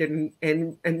frustrated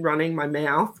and running my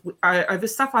mouth over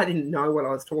stuff I didn't know what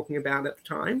I was talking about at the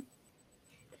time.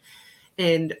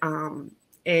 And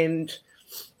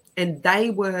they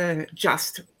were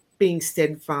just being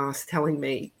steadfast, telling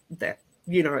me that,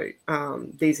 you know,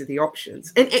 these are the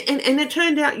options. And it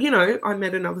turned out, you know, I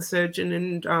met another surgeon,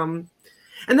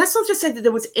 and that's not to say that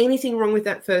there was anything wrong with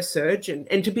that first surgeon.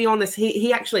 And to be honest,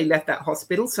 he actually left that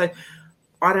hospital. So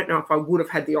I don't know if I would have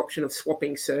had the option of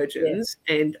swapping surgeons.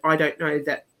 Yeah. And I don't know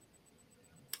that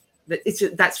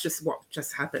that's just what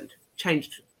just happened. It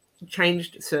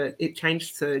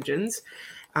changed surgeons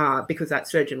because that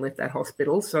surgeon left that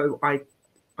hospital. So I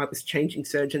was changing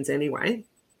surgeons anyway.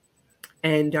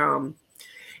 And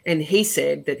he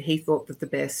said that he thought that the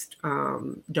best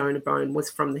donor bone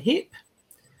was from the hip.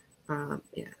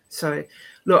 Yeah. So,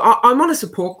 look, I'm on a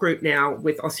support group now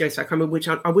with osteosarcoma, which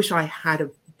I wish I had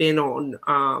been on.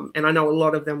 And I know a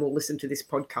lot of them will listen to this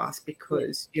podcast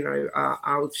because, you know,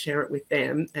 I will share it with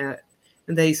them. And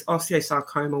these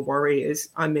osteosarcoma warriors,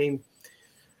 I mean,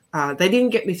 they didn't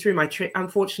get me through my treatment.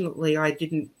 Unfortunately, I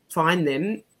didn't find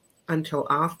them until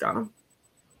after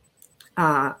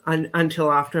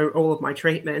all of my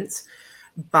treatments.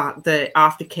 But the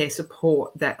aftercare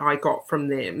support that I got from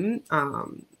them,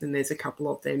 and there's a couple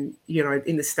of them, you know,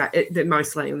 in the state, they're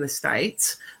mostly in the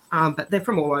States, but they're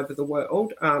from all over the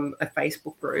world. A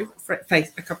Facebook group, a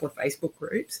couple of Facebook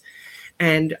groups,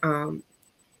 and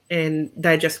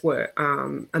they just were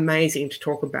amazing to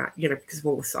talk about, you know, because of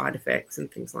all the side effects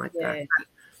and things like that. But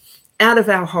out of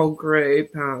our whole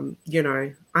group, you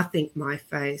know, I think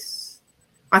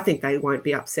they won't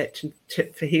be upset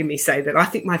to hear me say that. I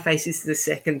think my face is the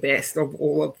second best of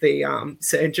all of the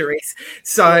surgeries.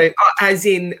 So as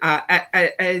in,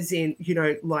 you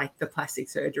know, like the plastic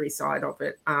surgery side of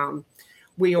it, it has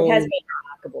been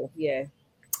remarkable. Yeah.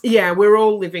 Yeah. We're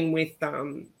all living with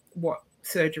what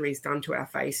surgery's done to our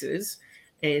faces.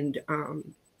 And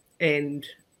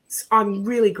I'm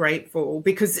really grateful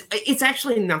because it's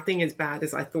actually nothing as bad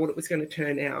as I thought it was going to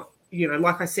turn out. You know,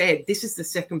 like I said, this is the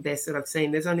second best that I've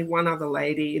seen. There's only one other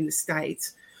lady in the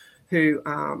States whose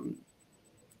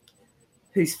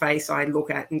face I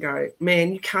look at and go,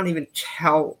 man, you can't even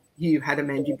tell you had a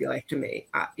mandibulectomy.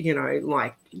 You know,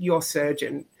 like your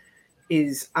surgeon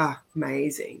is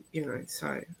amazing. You know,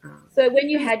 so. So when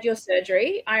you had your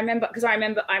surgery, I remember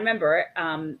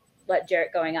it. Like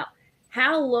Jarrett going up.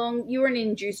 How long you were in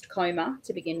induced coma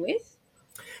to begin with?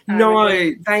 No,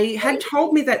 they had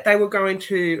told me that they were going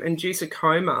to induce a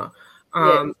coma.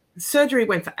 Surgery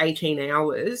went for 18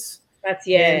 hours. That's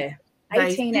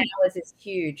 18 hours is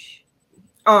huge.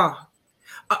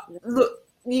 Look,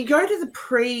 you go to the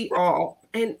pre-op,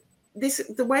 and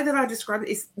the way that I describe it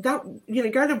is that, you know,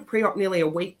 go to pre-op nearly a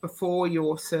week before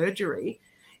your surgery.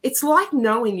 It's like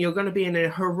knowing you're going to be in a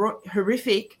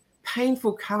horrific,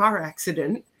 painful car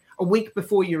accident a week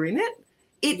before you're in it.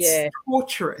 It's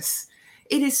torturous.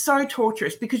 It is so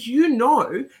torturous because you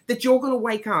know that you're going to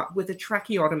wake up with a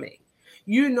tracheotomy.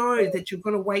 You know that you're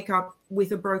going to wake up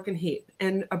with a broken hip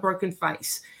and a broken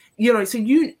face. You know, so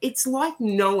it's like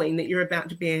knowing that you're about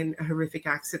to be in a horrific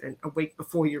accident a week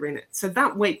before you're in it. So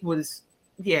that week was,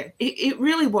 it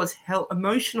really was hell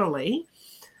emotionally.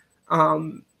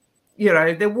 You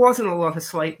know, there wasn't a lot of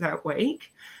sleep that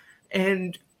week.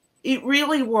 And it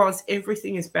really was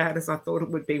everything as bad as I thought it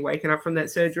would be waking up from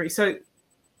that surgery. So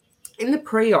in the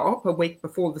pre-op, a week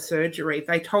before the surgery,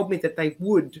 they told me that they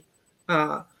would,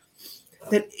 that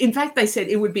in fact, they said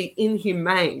it would be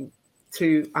inhumane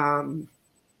to,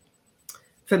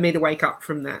 for me to wake up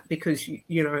from that because,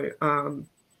 you know,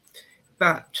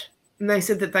 but they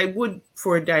said that they would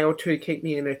for a day or two keep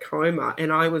me in a coma.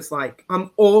 And I was like, I'm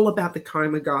all about the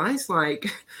coma, guys.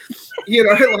 Like, you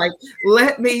know, like,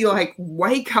 let me like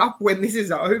wake up when this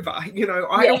is over. You know,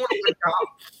 I don't want to wake up.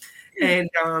 And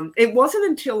it wasn't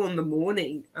until in the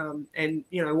morning, and,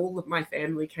 you know, all of my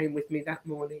family came with me that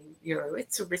morning. You know,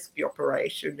 it's a risky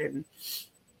operation. And,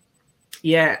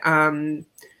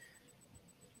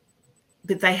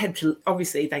 but they had to,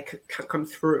 obviously, they could come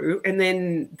through. And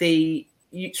then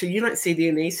so you don't see the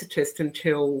anaesthetist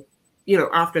until, you know,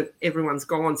 after everyone's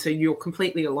gone. So you're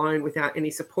completely alone without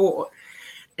any support.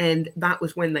 And that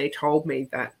was when they told me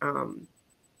that,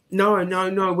 no,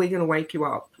 we're going to wake you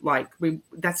up. Like,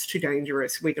 that's too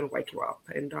dangerous. We're going to wake you up.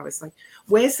 And I was like,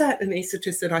 where's that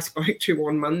anaesthetist that I spoke to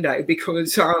on Monday?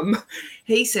 Because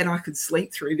he said I could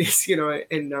sleep through this, you know.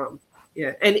 And, and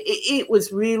it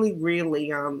was really,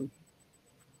 really,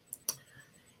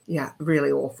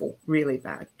 really awful, really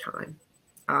bad time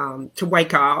to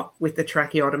wake up with the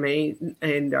tracheotomy.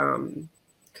 And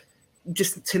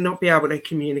just to not be able to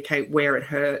communicate where it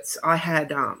hurts. I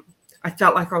had, I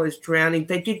felt like I was drowning.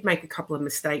 They did make a couple of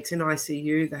mistakes in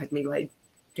ICU. They had me laid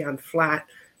down flat.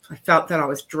 I felt that I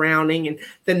was drowning, and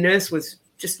the nurse was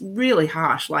just really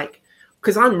harsh, like,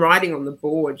 because I'm writing on the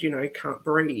board, you know, can't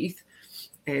breathe.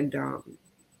 And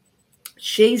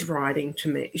she's writing to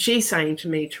me. She's saying to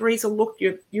me, Teresa, look,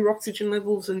 your oxygen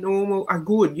levels are normal, are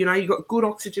good. You know, you got good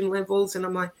oxygen levels. And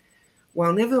I'm like,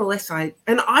 well, nevertheless, I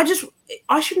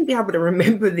shouldn't be able to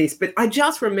remember this, but I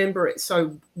just remember it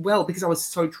so well because I was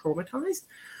so traumatized.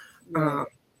 Yeah.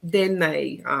 Then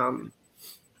they,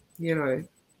 you know,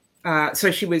 so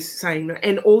she was saying,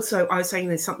 and also I was saying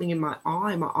there's something in my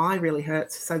eye really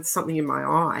hurts. So there's something in my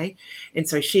eye. And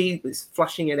so she was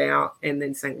flushing it out and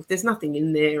then saying, there's nothing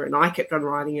in there. And I kept on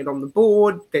writing it on the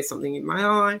board. There's something in my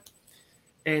eye.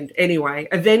 And anyway,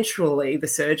 eventually the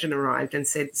surgeon arrived and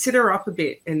said, sit her up a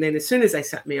bit. And then as soon as they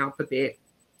sat me up a bit,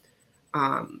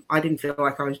 I didn't feel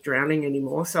like I was drowning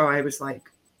anymore. So I was like,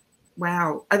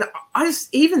 wow. And I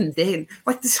just, even then,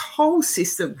 like this whole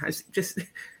system has just,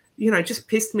 you know, just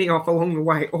pissed me off along the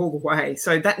way, all the way.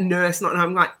 So that nurse,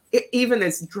 I'm like, even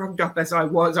as drugged up as I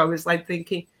was like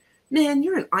thinking, man,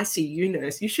 you're an ICU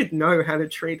nurse. You should know how to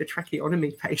treat a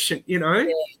tracheotomy patient, you know?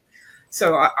 Yeah.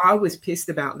 So I was pissed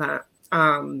about that.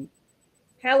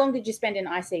 How long did you spend in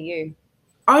ICU?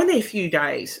 Only a few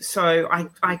days. So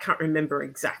I can't remember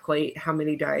exactly how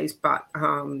many days, but,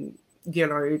 you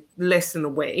know, less than a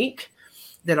week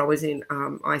that I was in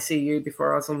ICU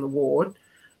before I was on the ward.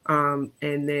 And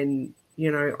then,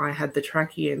 you know, I had the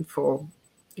trachea in for,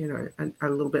 you know, a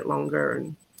little bit longer.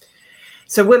 And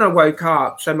so when I woke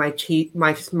up, so my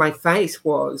face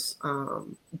was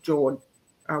jawed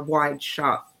wide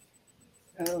shut.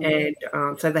 Oh. And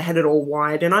so they had it all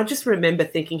wide. And I just remember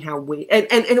thinking how weird.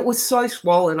 And it was so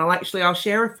swollen. I'll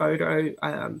share a photo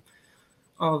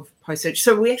of post-surgery.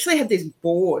 So we actually had this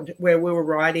board where we were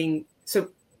writing. So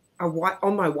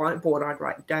on my whiteboard, I'd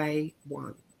write day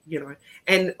 1. You know,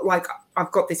 and like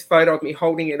I've got this photo of me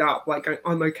holding it up, like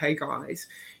I'm okay, guys,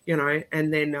 you know,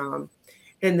 and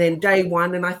then day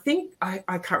 1, and I think I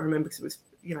can't remember because it was,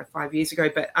 you know, 5 years ago,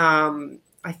 but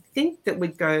I think that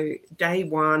we'd go day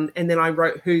 1, and then I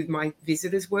wrote who my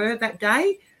visitors were that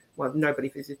day. Well, nobody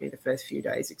visited me the first few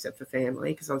days except for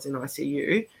family because I was in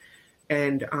ICU,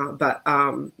 and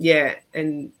yeah,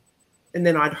 and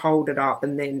then I'd hold it up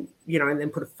and then, you know, and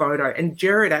then put a photo. And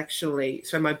Jared actually,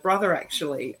 so my brother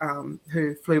actually,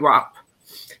 who flew up,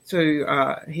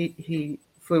 so he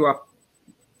flew up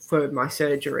for my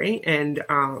surgery, and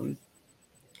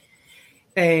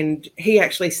he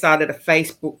actually started a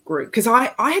Facebook group because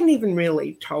I hadn't even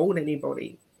really told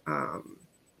anybody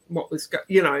what was,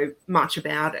 you know, much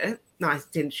about it. I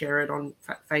didn't share it on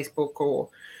Facebook or,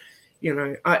 you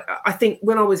know, I think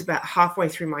when I was about halfway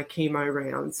through my chemo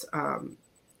rounds,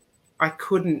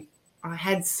 I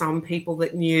had some people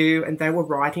that knew and they were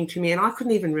writing to me and I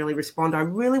couldn't even really respond. I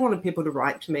really wanted people to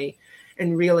write to me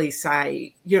and really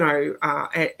say, you know,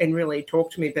 and really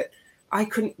talk to me, but I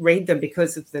couldn't read them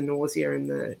because of the nausea and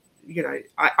the, you know,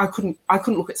 I couldn't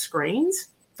look at screens.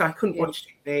 So I couldn't watch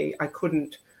TV. I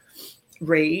couldn't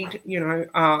read, you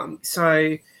know.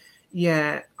 So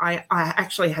yeah, I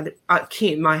actually had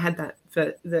Kim. I had that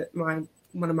for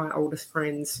one of my oldest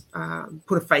friends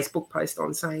put a Facebook post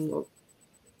on saying, "Look,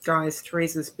 guys,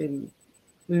 Teresa's been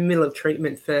in the middle of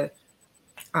treatment for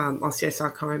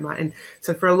osteosarcoma," and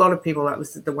so for a lot of people, that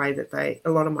was the way that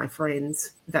a lot of my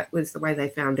friends, that was the way they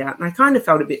found out, and I kind of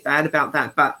felt a bit bad about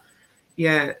that. But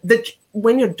yeah,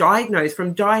 when you're diagnosed,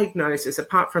 from diagnosis,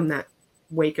 apart from that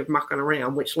week of mucking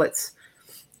around, which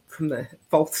from the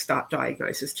false start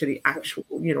diagnosis to the actual,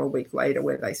 you know, a week later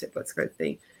where they said, let's go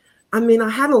thing. I mean, I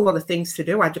had a lot of things to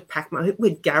do. I had to pack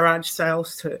with garage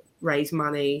sales to raise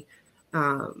money.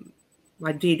 I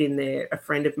did in there, a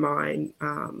friend of mine,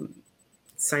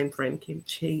 same friend, Kim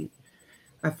Chi,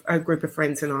 a group of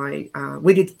friends and I,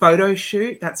 we did photo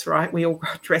shoot. That's right. We all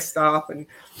got dressed up and,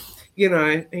 you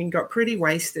know, and got pretty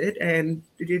wasted and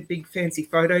did a big fancy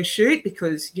photo shoot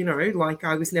because, you know, like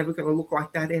I was never going to look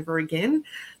like that ever again.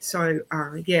 So,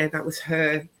 yeah, that was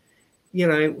her, you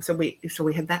know, so we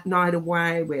had that night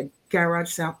away. We had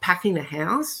garage sale, packing the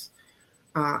house.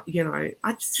 You know,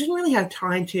 I just didn't really have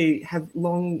time to have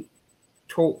long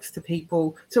talks to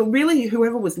people. So really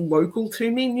whoever was local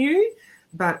to me knew,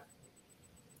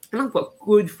 and I've got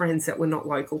good friends that were not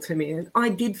local to me. And I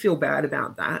did feel bad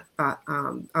about that, but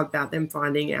about them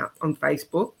finding out on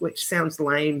Facebook, which sounds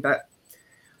lame, but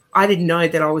I didn't know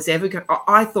that I was ever going to,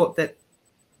 I thought that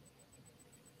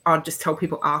I'd just tell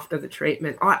people after the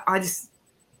treatment. I just,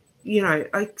 you know,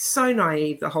 so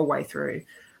naive the whole way through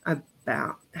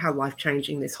about how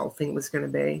life-changing this whole thing was going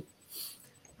to be.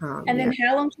 And then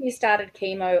how long till you started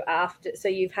chemo after? So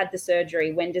you've had the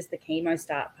surgery. When does the chemo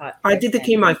start? I did the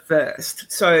chemo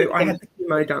first. So I had the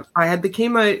chemo done. I had the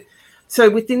chemo. So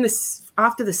within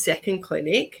after the second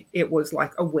clinic, it was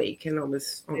like a week and I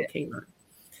was on chemo.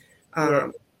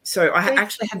 So I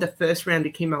actually had the first round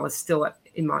of chemo. I was still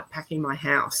packing my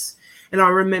house. And I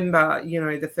remember, you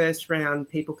know, the first round,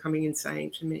 people coming in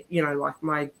saying to me, you know, like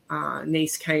my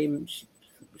niece came,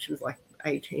 she was like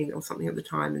 18 or something at the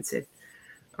time, and said,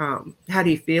 how do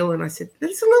you feel? And I said,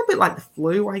 it's a little bit like the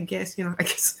flu, I guess, you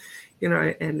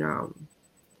know, and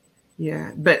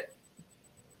but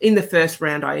in the first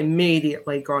round, I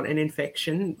immediately got an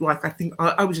infection. Like, I think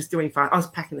I was just doing fine. I was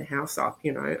packing the house up,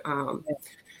 you know,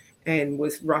 and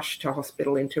was rushed to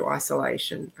hospital into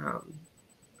isolation.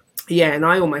 And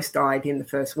I almost died in the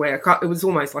first week. It was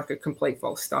almost like a complete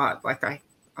false start. Like I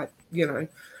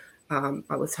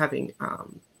was having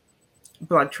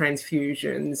blood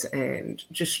transfusions and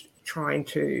just trying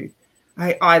to.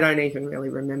 I don't even really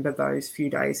remember those few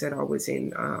days that I was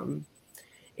in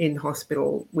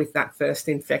hospital with that first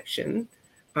infection.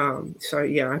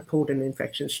 I pulled an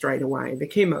infection straight away. The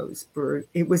chemo was brutal.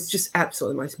 It was just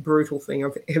absolutely the most brutal thing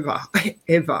I've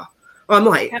ever. I'm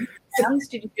like, how many rounds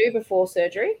did you do before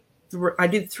surgery? I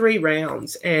did 3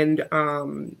 rounds, and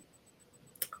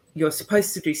you're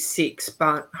supposed to do 6,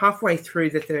 but halfway through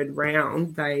the 3rd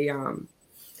round, they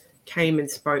came and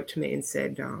spoke to me and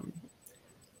said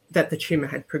that the tumor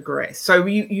had progressed. So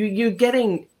you're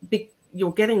getting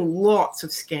lots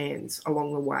of scans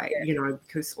along the way, you know,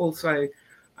 because also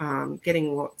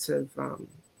getting lots of I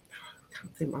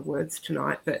can't think my words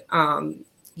tonight, but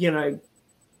you know,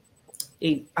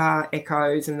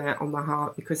 echoes and that on the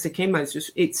heart, because the chemo is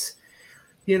just, it's,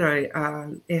 you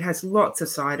know, it has lots of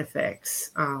side effects,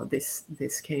 this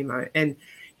chemo. And,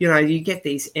 you know, you get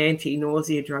these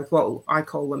anti-nausea drugs. Well, I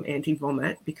call them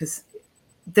anti-vomit because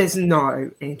there's no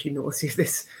anti-nausea.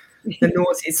 The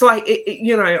nausea. It's like,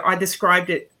 you know, I described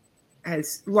it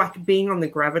as like being on the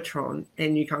Gravitron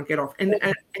and you can't get off. And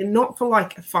not for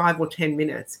like 5 or 10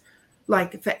 minutes,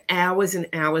 like for hours and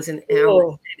hours and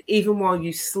hours. And even while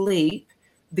you sleep,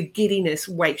 the giddiness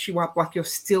wakes you up like you're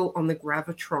still on the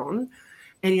Gravitron.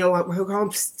 And you're like, well,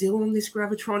 I'm still on this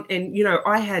Gravitron. And, you know,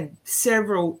 I had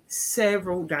several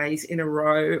days in a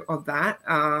row of that,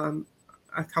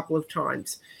 a couple of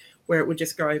times, where it would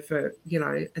just go for, you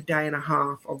know, a day and a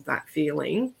half of that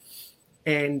feeling.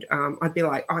 And I'd be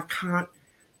like, I can't,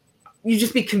 you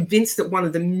just be convinced that one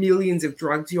of the millions of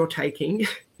drugs you're taking,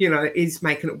 you know, is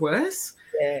making it worse.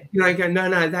 Yeah. You know, you go,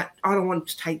 no, that I don't want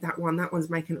to take that one. That one's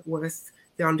making it worse.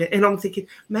 And I'm thinking,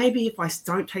 maybe if I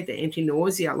don't take the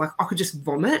anti-nausea, like I could just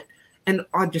vomit and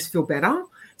I'd just feel better.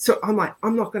 So I'm like,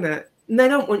 I'm not going to, they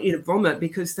don't want you to vomit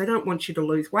because they don't want you to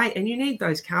lose weight. And you need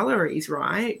those calories,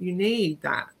 right? You need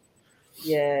that.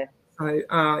 Yeah. So,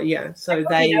 so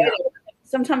they...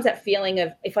 sometimes that feeling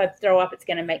of if I throw up, it's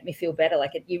going to make me feel better.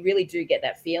 Like you really do get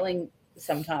that feeling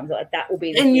sometimes, like that will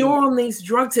be. And you're on these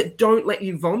drugs that don't let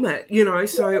you vomit, you know.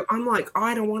 So I'm like,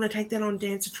 I don't want to take that on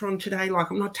Dancertron today.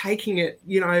 Like I'm not taking it,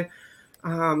 you know.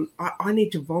 I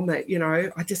need to vomit, you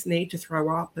know. I just need to throw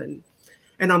up and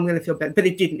I'm going to feel better. But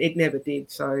it didn't. It never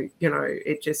did. So you know,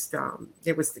 it just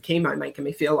it was the chemo making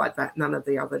me feel like that. None of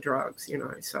the other drugs, you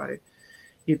know. So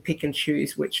you pick and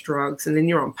choose which drugs, and then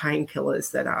you're on painkillers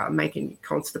that are making you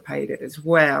constipated as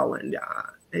well, and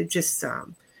it just.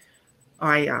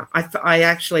 I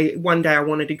actually, one day I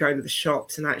wanted to go to the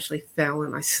shops and I actually fell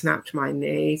and I snapped my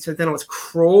knee. So then I was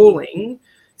crawling.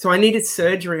 So I needed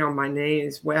surgery on my knee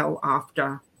as well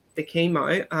after the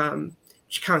chemo.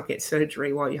 You can't get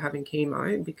surgery while you're having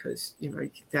chemo because, you know,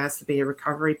 there has to be a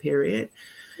recovery period.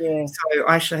 Yeah. So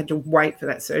I actually had to wait for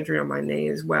that surgery on my knee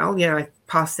as well. Yeah, I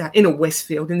passed out in the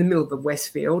middle of the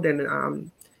Westfield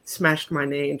and smashed my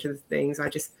knee into the things. I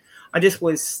just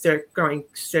was going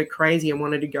so crazy and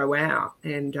wanted to go out.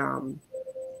 And,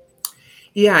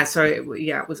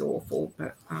 it was awful.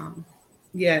 But,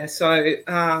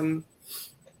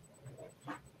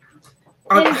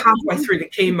 halfway through the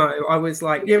chemo, I was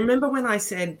like, you remember when I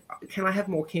said, can I have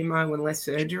more chemo and less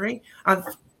surgery? I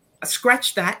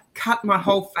scratched that, cut my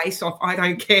whole face off. I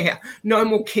don't care. No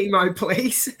more chemo,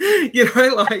 please. You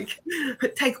know, like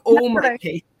take all my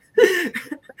teeth.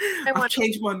 I've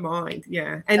changed my mind,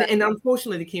 yeah. And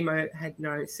unfortunately, the chemo had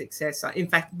no success. In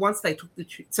fact, once they took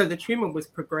the tumor was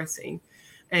progressing,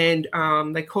 and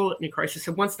they call it necrosis.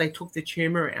 So once they took the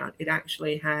tumor out, it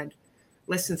actually had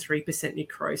less than 3%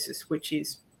 necrosis, which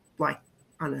is like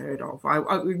unheard of.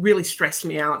 It really stressed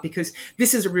me out because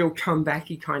this is a real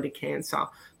comebacky kind of cancer.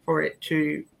 For it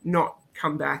to not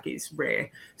come back is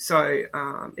rare. So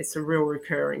it's a real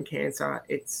recurring cancer.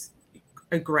 It's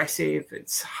aggressive.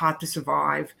 It's hard to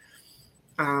survive.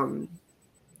 So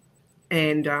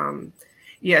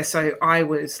I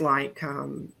was like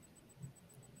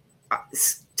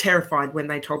terrified when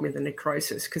they told me the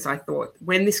necrosis, because I thought,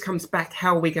 when this comes back,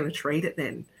 how are we going to treat it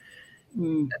then?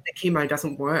 The chemo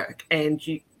doesn't work, and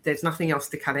there's nothing else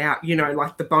to cut out.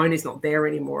 Like the bone is not there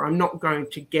anymore. I'm not going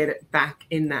to get it back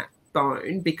in that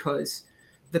bone, because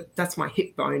that's my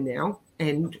hip bone now,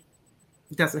 and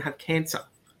it doesn't have cancer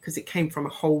because it came from a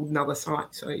whole nother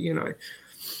site. So,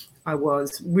 I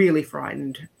was really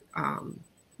frightened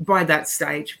by that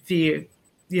stage. Fear,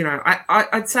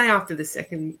 I'd say after the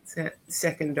second,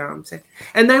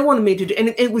 and they wanted me to do,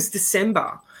 and it was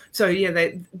December. So,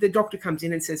 the doctor comes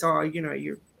in and says, oh, you're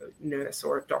a nurse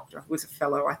or a doctor, who was a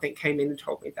fellow, I think, came in and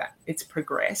told me that it's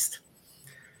progressed.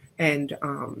 And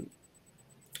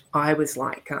I was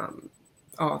like,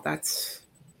 that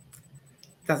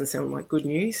doesn't sound like good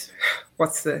news.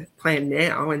 What's the plan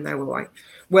now? And they were like,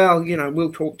 well,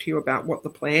 we'll talk to you about what the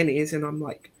plan is. And I'm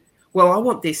like, well, I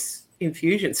want this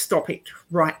infusion. Stop it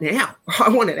right now. I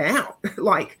want it out.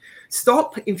 Like,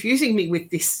 stop infusing me with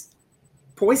this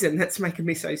poison that's making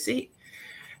me so sick.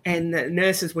 And the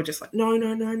nurses were just like,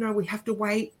 no, we have to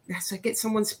wait. So get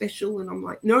someone special. And I'm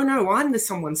like, no, I'm the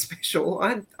someone special.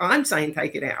 I'm saying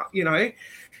take it out,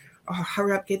 Oh,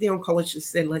 hurry up, get the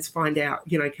oncologist, then let's find out,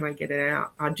 can I get it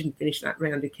out? I didn't finish that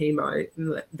round of chemo.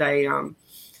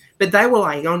 But they were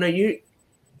like, oh, no,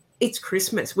 it's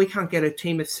Christmas. We can't get a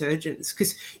team of surgeons,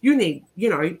 because you need,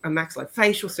 a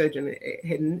maxillofacial surgeon.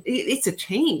 It's a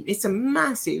team. It's a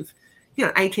massive,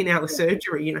 18-hour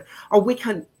surgery, Oh, we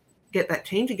can't get that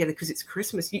team together because it's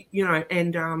Christmas,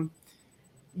 and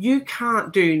you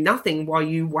can't do nothing while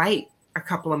you wait a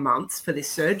couple of months for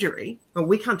this surgery. Well,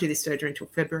 we can't do this surgery until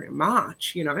February or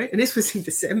March, and this was in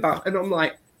December. And I'm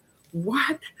like,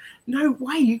 what? No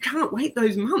way. You can't wait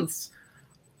those months,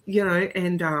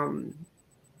 and I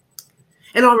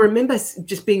remember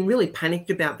just being really panicked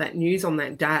about that news on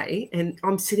that day. And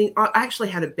I actually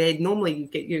had a bed. Normally you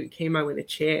get your chemo in a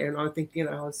chair. And I think,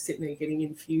 I was sitting there getting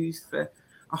infused for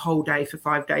a whole day for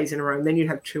 5 days in a row. And then you'd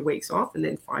have 2 weeks off, and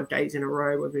then 5 days in a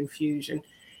row of infusion,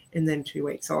 and then 2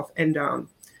 weeks off. And on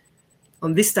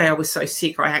this day I was so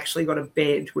sick, I actually got a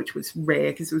bed, which was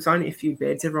rare because there was only a few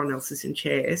beds. Everyone else is in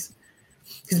chairs,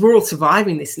 because we're all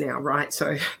surviving this now, right?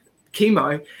 So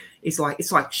chemo is like,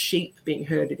 it's like sheep being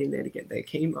herded in there to get their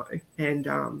chemo.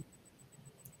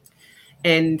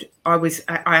 And I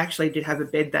actually did have a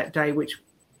bed that day, which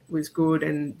was good.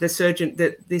 And the surgeon,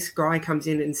 this guy comes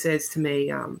in and says to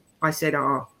me, I said,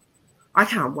 oh, I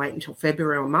can't wait until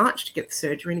February or March to get the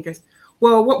surgery. And he goes,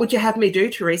 well, what would you have me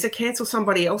do, Teresa? Cancel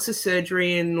somebody else's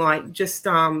surgery and just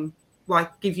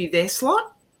give you their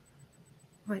slot?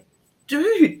 Like,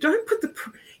 dude, don't put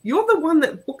you're the one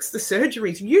that books the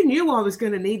surgeries. You knew I was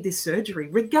going to need this surgery,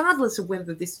 regardless of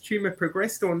whether this tumor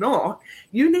progressed or not.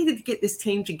 You needed to get this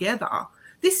team together.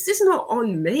 This is not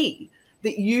on me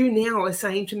that you now are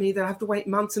saying to me that I have to wait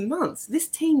months and months. This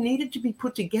team needed to be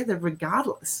put together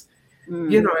regardless,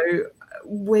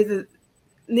 whether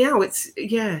now it's,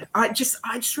 I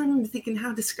just remember thinking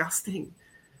how disgusting,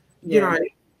 I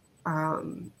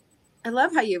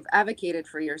love how you've advocated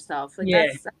for yourself.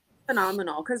 That's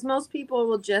phenomenal, because most people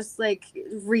will just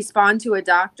respond to a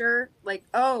doctor like,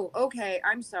 oh, okay,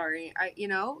 I'm sorry.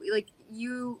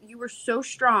 You were so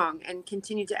strong and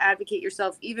continued to advocate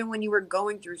yourself even when you were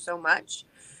going through so much.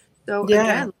 So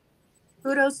again,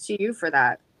 kudos to you for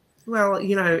that. Well,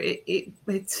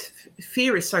 it's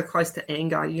fear is so close to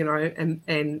anger,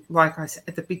 and like I said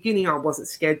at the beginning, I wasn't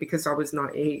scared because I was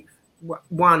naive.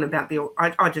 One, about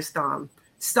I just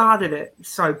started it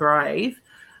so brave.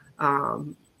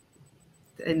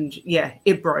 And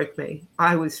it broke me.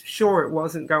 I was sure it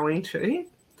wasn't going to.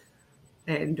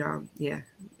 And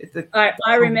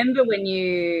I remember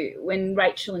when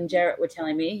Rachel and Jarrett were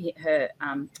telling me, her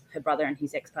brother and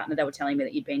his ex-partner, they were telling me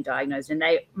that you'd been diagnosed, and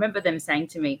they remember them saying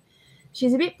to me,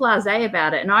 she's a bit blasé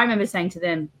about it. And I remember saying to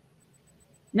them,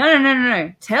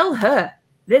 no, tell her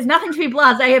there's nothing to be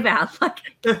blasé about. Where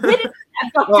did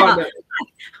that doctor? No.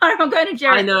 I'm going to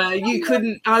Jarrett. I know, you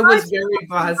couldn't. I was very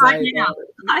blasé. Right now.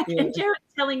 And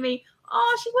Jarrett's telling me,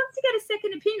 oh, she wants to get a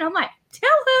second opinion. I'm like, tell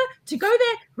her to go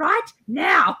there right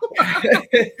now.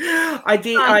 I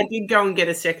did go and get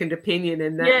a second opinion,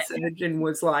 and that surgeon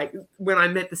was like, when I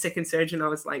met the second surgeon, I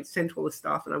was like, send all the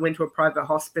stuff, and I went to a private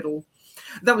hospital.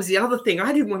 That was the other thing.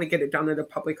 I didn't want to get it done at a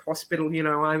public hospital.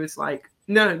 I was like,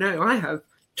 no, I have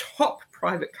top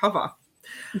private cover.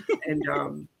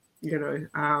 And,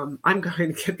 I'm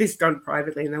going to get this done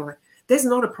privately. And they're like, there's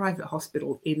not a private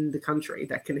hospital in the country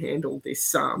that can handle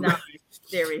this. No,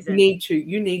 there isn't.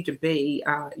 You need to be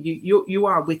you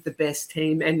are with the best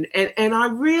team, and I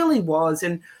really was,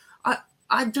 and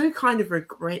I do kind of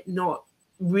regret not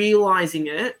realizing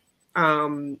it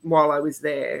while I was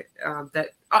there.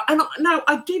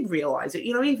 I did realize it.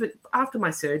 Even after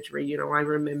my surgery, I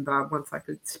remember once I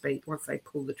could speak, once they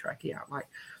pulled the trachea out, like.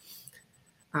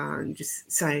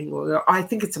 Just saying, well, I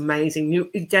think it's amazing.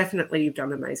 You've done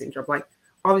an amazing job. Like,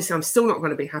 obviously, I'm still not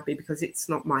going to be happy because it's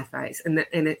not my face, and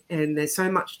there's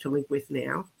so much to live with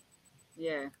now.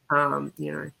 Yeah. How long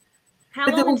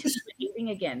until you're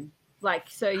eating again? Like,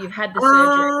 so you've had the surgery.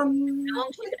 How long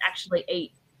till you could actually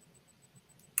eat?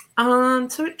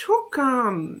 So it took.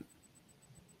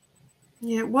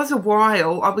 It was a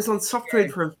while. I was on soft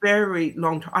food for a very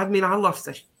long time. I mean, I lost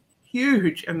a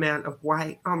huge amount of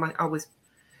weight. I was.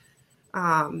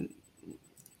 I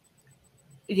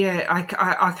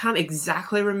can't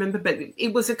exactly remember, but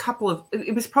it was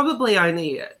it was probably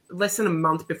only less than a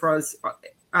month before I was,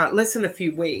 less than a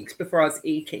few weeks before I was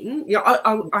eating.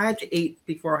 I had to eat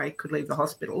before I could leave the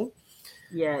hospital.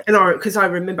 Yeah. And because I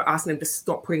remember asking them to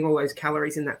stop putting all those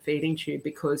calories in that feeding tube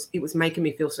because it was making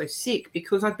me feel so sick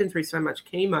because I'd been through so much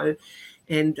chemo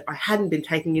and I hadn't been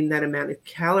taking in that amount of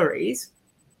calories.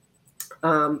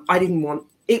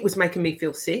 It was making me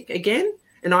feel sick again.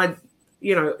 And there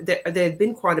had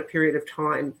been quite a period of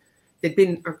time. There'd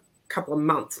been a couple of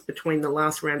months between the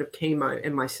last round of chemo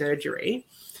and my surgery.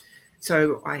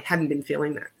 So I hadn't been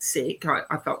feeling that sick. I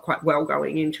felt quite well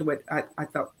going into it. I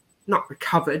felt not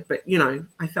recovered, but, I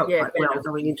felt quite well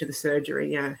going into the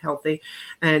surgery. Yeah, healthy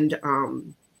and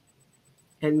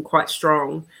quite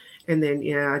strong. And then,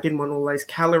 I didn't want all those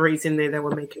calories in there. They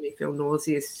were making me feel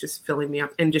nauseous, just filling me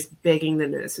up and just begging the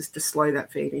nurses to slow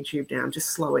that feeding tube down.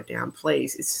 Just slow it down,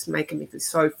 please. It's just making me feel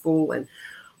so full and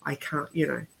I can't,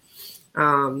 And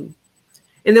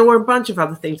there were a bunch of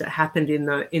other things that happened in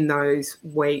those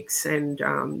weeks. And,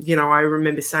 I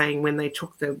remember saying when they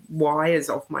took the wires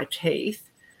off my teeth,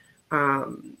 so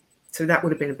that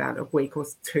would have been about a week or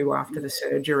two after the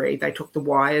surgery, they took the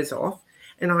wires off.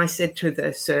 And I said to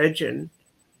the surgeon,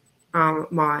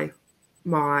 my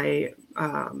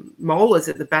molars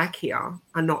at the back here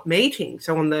are not meeting.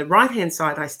 So on the right-hand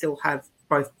side, I still have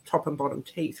both top and bottom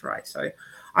teeth, right? So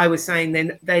I was saying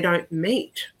then they don't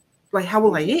meet. Like, how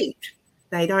will they eat?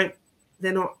 They're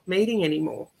not meeting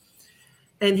anymore.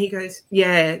 And he goes,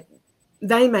 yeah,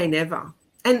 they may never.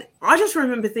 And I just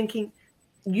remember thinking,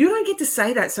 you don't get to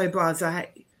say that so blasé.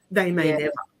 They may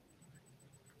never.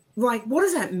 Like, what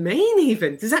does that mean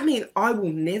even? Does that mean I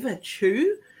will never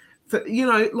chew?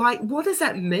 What does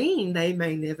that mean? They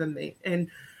may never meet. And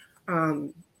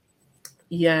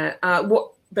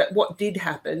what did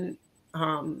happen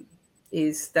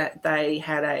is that they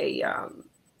had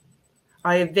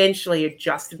I eventually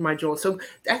adjusted my jaw. So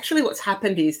actually what's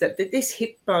happened is that this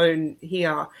hip bone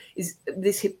here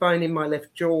this hip bone in my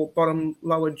left jaw,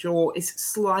 lower jaw, is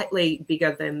slightly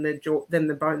bigger than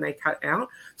the bone they cut out.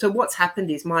 So what's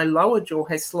happened is my lower jaw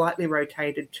has slightly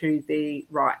rotated to the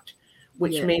right,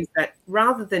 which means that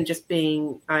rather than just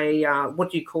being a, what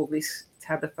do you call this,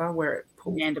 Tabitha, where it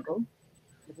pulls? Mandible.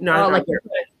 No.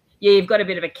 You've got a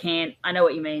bit of a cant. I know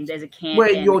what you mean. There's a cant.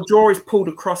 Where your jaw is pulled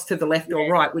across to the left or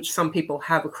right, which some people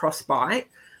have a crossbite.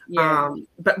 Yeah.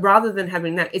 But rather than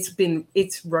having that,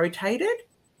 it's rotated.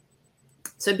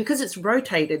 So because it's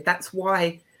rotated, that's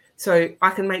why. So I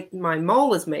can make my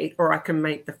molars meet, or I can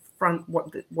make the front,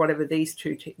 whatever these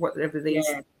teeth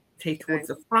towards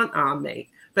the front are meet.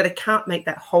 But I can't make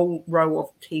that whole row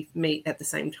of teeth meet at the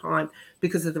same time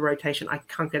because of the rotation. I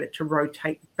can't get it to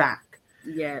rotate back.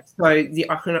 Yeah. So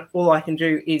all I can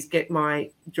do is get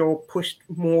my jaw pushed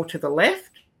more to the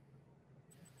left,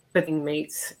 but then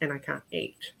meets and I can't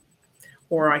eat.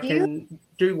 Or I can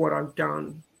do what I've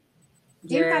done.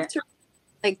 Do you have to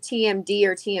like TMD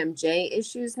or TMJ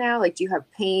issues now? Like, do you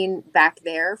have pain back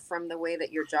there from the way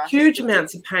that your jaw? Huge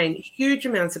amounts of pain.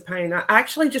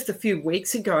 Actually, just a few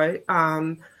weeks ago,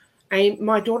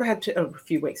 my daughter had to, a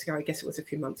few weeks ago, I guess it was a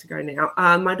few months ago now,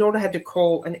 my daughter had to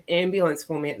call an ambulance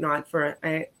for me at night for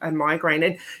a migraine.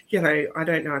 And, I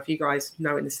don't know if you guys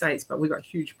know in the States, but we've got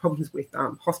huge problems with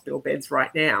hospital beds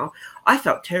right now. I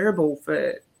felt terrible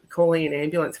for calling an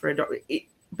ambulance for a doctor.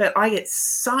 But I get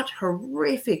such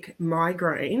horrific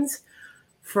migraines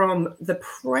from the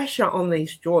pressure on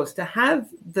these jaws. To have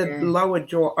the lower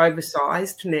jaw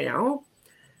oversized now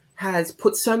has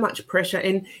put so much pressure,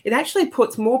 and it actually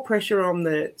puts more pressure on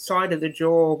the side of the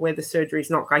jaw where the surgery is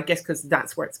not, I guess, because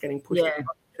that's where it's getting pushed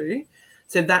to.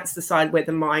 So that's the side where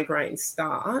the migraines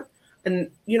start. And,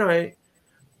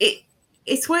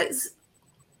 it's where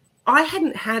I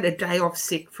hadn't had a day off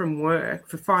sick from work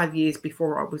for 5 years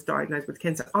before I was diagnosed with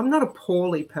cancer. I'm not a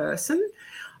poorly person.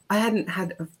 I hadn't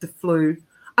had the flu.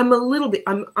 I'm a little bit.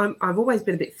 I've always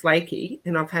been a bit flaky,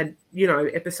 and I've had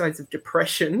episodes of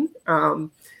depression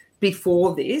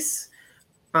before this.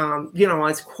 I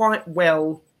was quite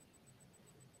well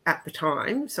at the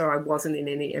time, so I wasn't in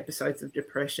any episodes of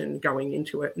depression going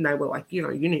into it. And they were like, you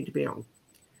need to be on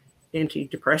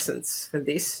antidepressants for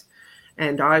this,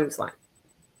 and I was like,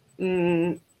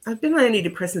 I've been on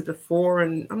antidepressants before,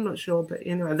 and I'm not sure, but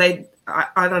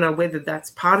I don't know whether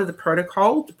that's part of the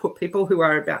protocol to put people who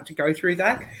are about to go through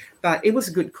that, but it was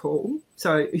a good call.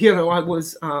 So I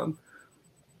was,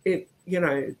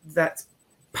 that's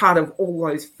part of all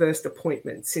those first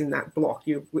appointments in that block.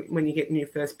 When you get your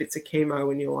first bits of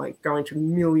chemo, and you're like going to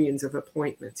millions of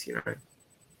appointments,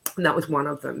 and that was one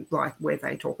of them, like where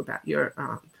they talk about your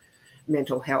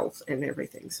mental health and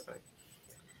everything. So.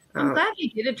 I'm glad you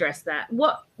did address that.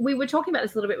 What we were talking about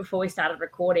this a little bit before we started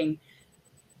recording,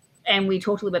 and we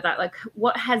talked a little bit about like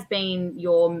what has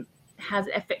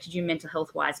it affected you mental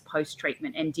health wise post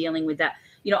treatment and dealing with that.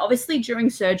 Obviously during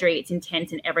surgery it's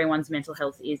intense and everyone's mental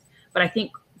health is, but I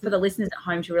think for the listeners at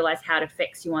home to realize how it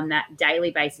affects you on that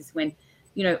daily basis when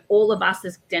all of us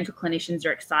as dental clinicians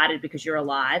are excited because you're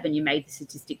alive and you made the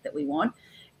statistic that we want.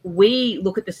 We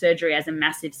look at the surgery as a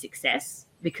massive success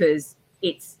because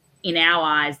it's, in our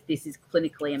eyes, this is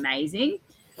clinically amazing,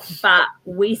 but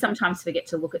we sometimes forget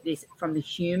to look at this from the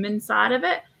human side of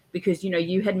it because,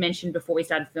 you had mentioned before we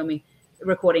started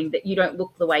recording that you don't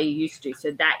look the way you used to.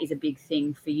 So that is a big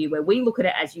thing for you where we look at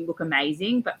it as you look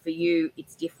amazing, but for you,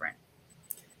 it's different.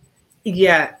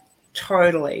 Yeah,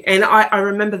 totally. And I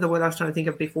remember the word I was trying to think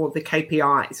of before, the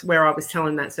KPIs, where I was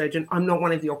telling that surgeon, I'm not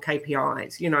one of your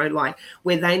KPIs, like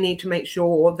where they need to make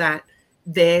sure that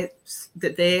their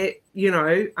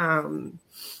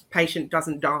patient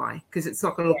doesn't die because it's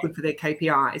not going to look good for their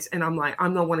KPIs. And I'm like,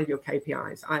 I'm not one of your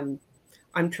KPIs.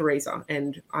 I'm Teresa,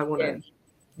 and I want to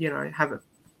have a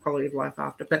quality of life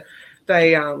after. But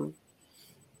they and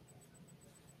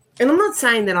I'm not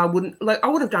saying that I wouldn't, like, I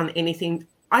would have done anything.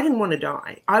 I didn't want to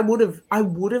die. I would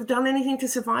have done anything to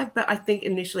survive. But I think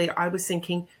initially I was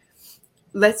thinking,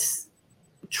 let's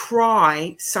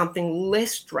try something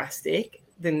less drastic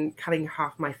than cutting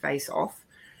half my face off,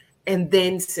 and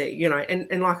then see,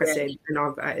 and like I said, and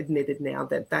I've admitted now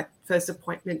that first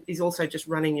appointment is also just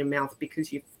running your mouth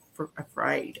because you're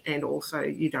afraid, and also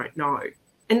you don't know.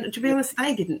 And to be honest,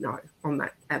 they didn't know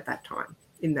at that time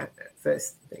in that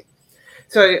first thing.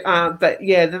 So, but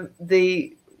yeah,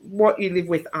 the what you live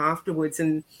with afterwards,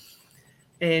 and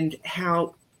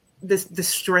how the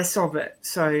stress of it.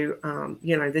 So,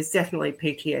 there's definitely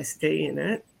PTSD in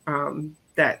it.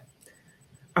 That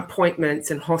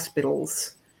appointments and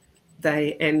hospitals,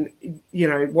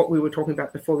 what we were talking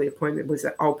about before the appointment was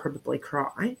that I'll probably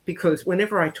cry because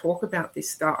whenever I talk about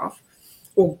this stuff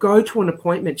or go to an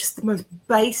appointment, just the most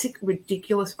basic,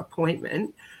 ridiculous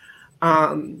appointment,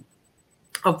 of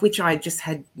which I just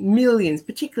had millions,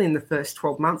 particularly in the first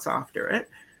 12 months after it,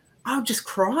 I'll just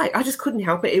cry. I just couldn't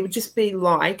help it. It would just be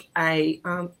like and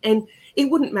it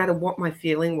wouldn't matter what my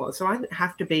feeling was. So I didn't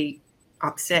have to be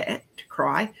upset to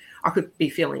cry. I could be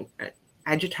feeling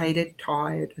agitated,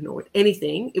 tired, annoyed,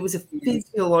 anything. It was a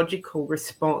physiological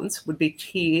response, would be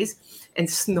tears and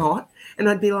snot. And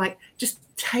I'd be like, just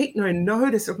take no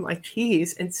notice of my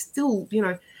tears, and still,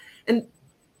 and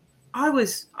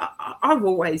I've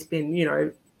always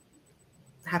been,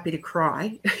 happy to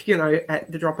cry,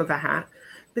 at the drop of a hat.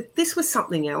 But this was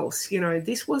something else,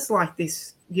 this was like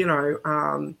this,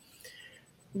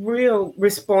 real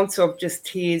response of just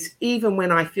tears, even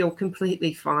when I feel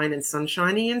completely fine and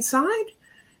sunshiny inside,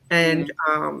 and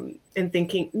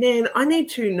thinking, man, I need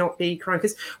to not be crying.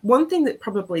 Because one thing that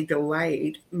probably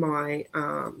delayed my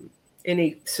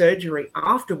any surgery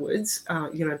afterwards,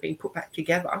 being put back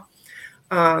together,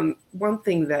 one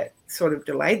thing that sort of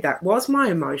delayed that was my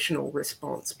emotional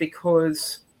response,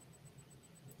 because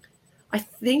I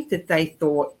think that they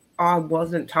thought I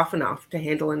wasn't tough enough to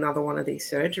handle another one of these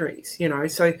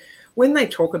surgeries, So when they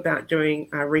talk about doing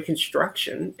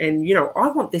reconstruction and,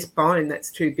 I want this bone that's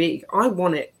too big. I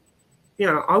want it,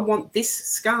 I want this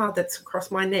scar that's across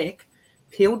my neck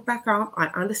peeled back up. I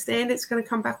understand it's going to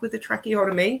come back with a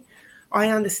tracheotomy. I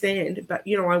understand, but,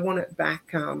 I want it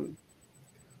back.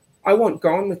 I want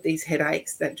gone with these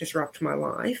headaches that disrupt my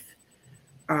life.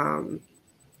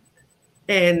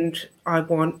 And I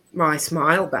want my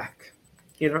smile back.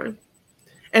 And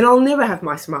I'll never have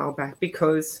my smile back,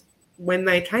 because when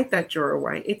they take that jaw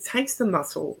away, it takes the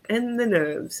muscle and the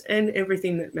nerves and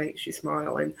everything that makes you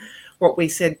smile. And what we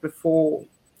said before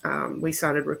we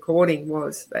started recording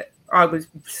was that I was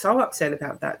so upset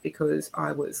about that because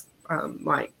I was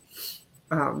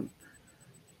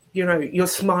your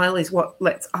smile is what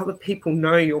lets other people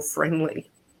know you're friendly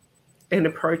and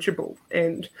approachable.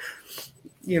 And,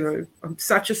 I'm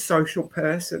such a social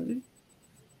person,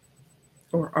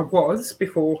 or I was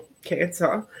before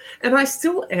cancer, and I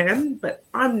still am, but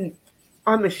I'm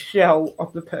a shell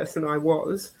of the person I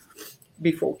was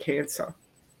before cancer.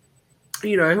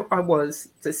 I was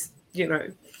just,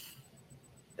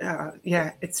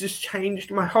 it's just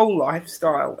changed. My whole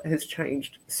lifestyle has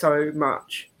changed so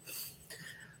much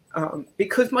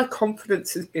because my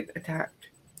confidence has been attacked.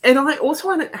 And I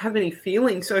also don't have any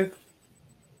feeling. So,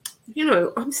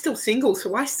 I'm still single,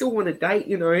 so I still want to date,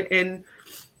 and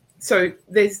so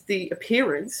there's the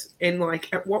appearance, and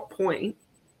like at what point,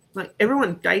 like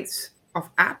everyone dates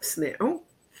off apps now.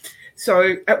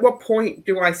 So at what point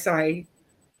do I say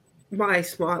my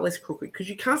smile is crooked? Because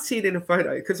you can't see it in a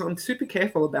photo, because I'm super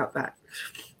careful about that.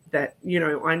 That,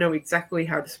 I know exactly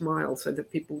how to smile so that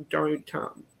people don't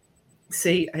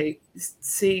see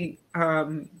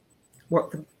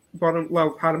what the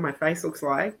lower part of my face looks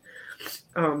like.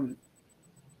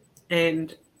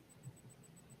 And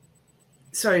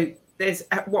so there's,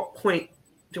 at what point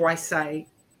do I say,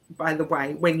 by the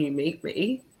way, when you meet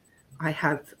me, I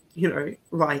have,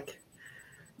 like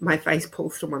my face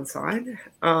pulls to one side.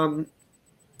 So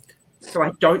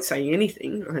I don't say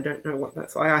anything. I don't know what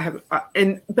that's like. But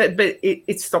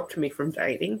it stopped me from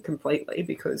dating completely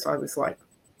because I was like,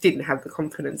 didn't have the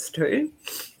confidence to.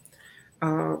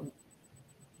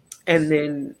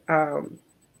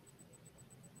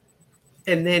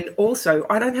 And then also,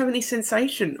 I don't have any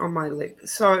sensation on my lip.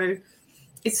 So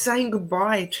it's saying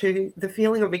goodbye to the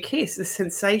feeling of a kiss, the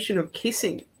sensation of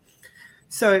kissing.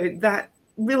 So that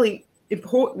really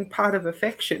important part of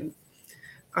affection,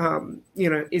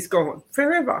 is gone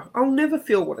forever. I'll never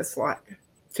feel what it's like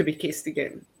to be kissed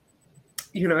again,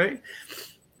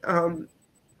 and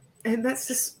that's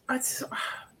just, that's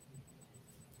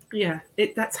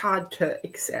hard to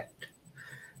accept.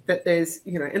 That there's,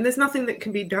 and there's nothing that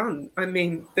can be done. I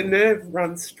mean, the nerve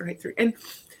runs straight through. And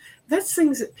that's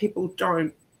things that people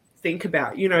don't think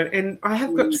about, and I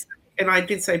have got to say, and I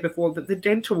did say before that the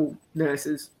dental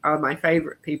nurses are my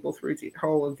favorite people through the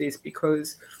whole of this,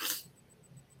 because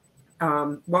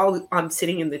while I'm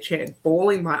sitting in the chair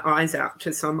bawling my eyes out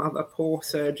to some other poor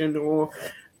surgeon or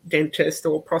dentist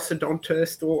or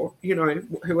prosthodontist or,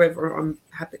 whoever I'm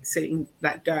happy seeing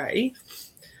that day,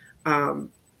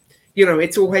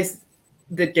 it's always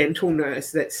the dental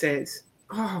nurse that says,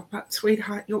 "Oh, but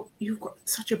sweetheart, you've got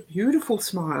such a beautiful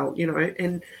smile,"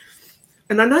 and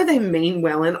I know they mean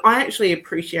well, and I actually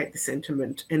appreciate the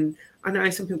sentiment. And I know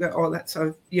some people go, "Oh, that's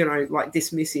so, like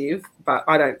dismissive," but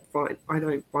I don't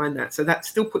find that. So that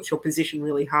still puts your position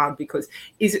really hard, because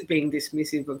is it being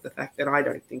dismissive of the fact that I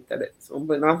don't think that it's?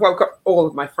 And I've got all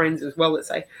of my friends as well that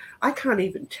say, "I can't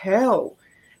even tell,"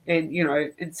 and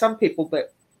and some people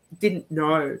that didn't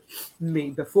know me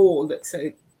before that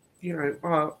said,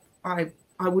 "Oh, I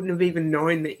wouldn't have even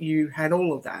known that you had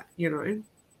all of that,"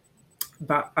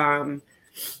 But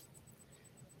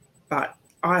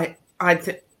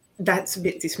that's a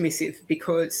bit dismissive,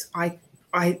 because I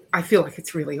feel like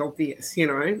it's really obvious,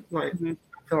 I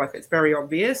feel like it's very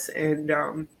obvious. And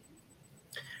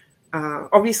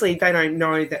obviously they don't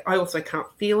know that I also can't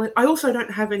feel it. I also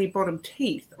don't have any bottom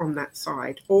teeth on that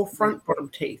side, or front bottom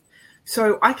teeth.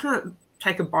 So I can't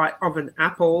take a bite of an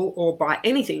apple or bite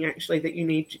anything, actually, that you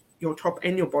need your top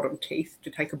and your bottom teeth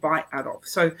to take a bite out of.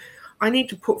 So I need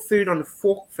to put food on a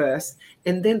fork first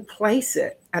and then place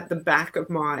it at the back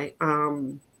of my,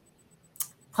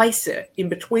 place it in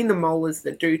between the molars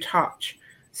that do touch,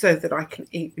 so that I can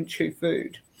eat and chew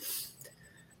food.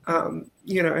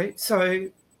 So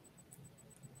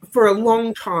for a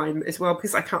long time as well,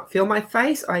 because I can't feel my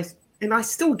face, I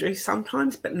still do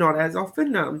sometimes, but not as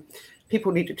often.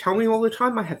 People need to tell me all the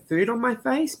time I have food on my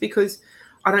face, because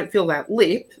I don't feel that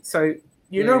lip. So,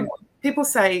 know what? People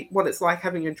say what it's like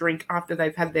having a drink after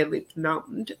they've had their lip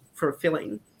numbed for a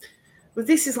filling. But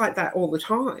this is like that all the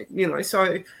time,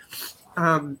 So,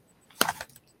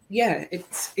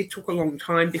 it took a long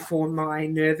time before my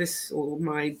nervous or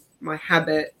my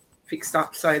habit fixed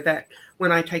up, so that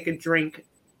when I take a drink,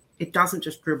 it doesn't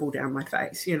just dribble down my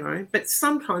face, But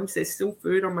sometimes there's still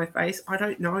food on my face. I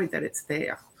don't know that it's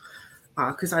there,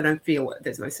 because I don't feel it.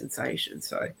 There's no sensation.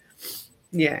 So,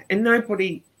 and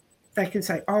nobody, they can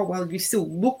say, "Oh, well, you still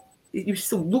look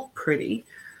pretty,"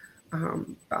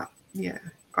 but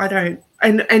I don't.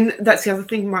 And that's the other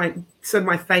thing. My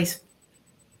face,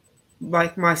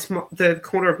 like the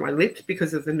corner of my lips,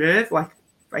 because of the nerve, like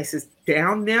faces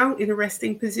down now in a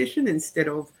resting position instead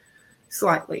of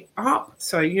slightly up.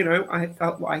 So, I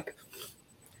felt like,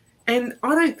 and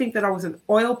I don't think that I was an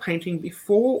oil painting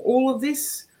before all of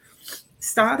this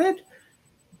started,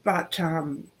 but,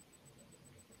 and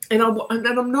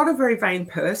I'm not a very vain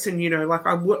person, like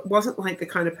I wasn't like the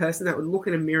kind of person that would look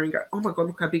in a mirror and go, oh my God,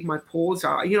 look how big my pores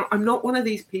are. I'm not one of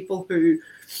these people who,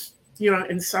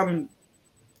 and some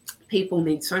people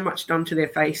need so much done to their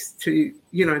face to,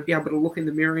 be able to look in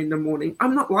the mirror in the morning.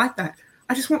 I'm not like that.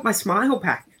 I just want my smile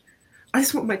back. I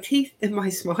just want my teeth and my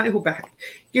smile back,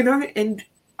 and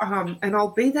I'll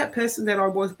be that person that I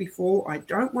was before. I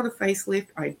don't want a facelift.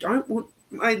 I don't want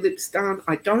my lips done.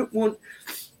 I don't want,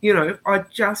 I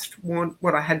just want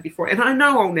what I had before. And I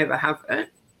know I'll never have it.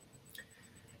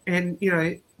 And,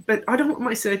 but I don't want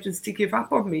my surgeons to give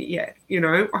up on me yet.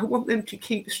 I want them to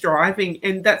keep striving.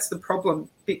 And that's the problem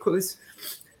because,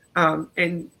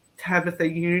 and Tabitha,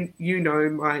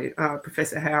 my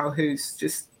Professor Howe, who's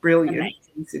just brilliant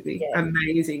in Sydney,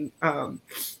 amazing,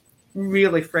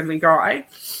 really friendly guy,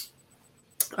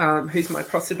 who's my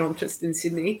prosthodontist in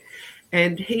Sydney.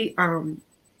 And he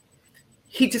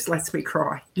just lets me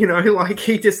cry, like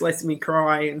he just lets me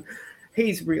cry, and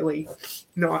he's really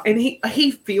not, and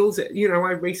he feels it.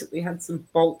 I recently had some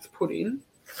bolts put in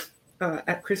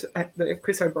at the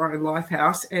Chris O'Brien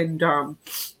Lifehouse, and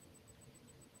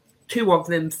 2 of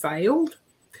them failed,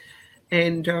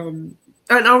 and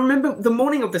I remember the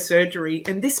morning of the surgery,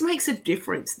 and this makes a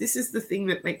difference. This is the thing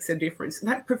that makes a difference.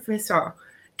 That professor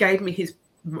gave me his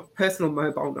personal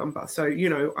mobile number. So,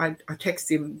 I text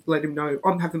him, let him know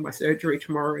I'm having my surgery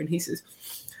tomorrow. And he says,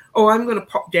 oh, I'm going to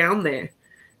pop down there.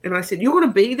 And I said, you're going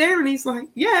to be there? And he's like,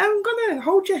 yeah, I'm going to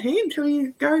hold your hand till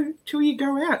you go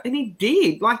out. And he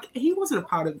did. Like, he wasn't a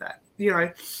part of that.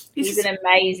 He's an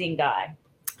amazing guy.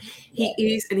 He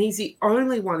is. And he's the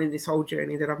only one in this whole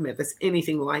journey that I've met that's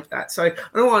anything like that. So I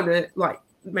don't want to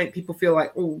make people feel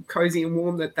like, oh, cozy and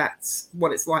warm, that's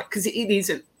what it's like. Because it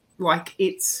isn't. Like,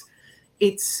 it's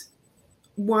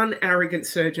one arrogant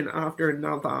surgeon after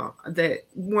another, that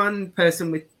one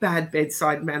person with bad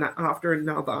bedside manner after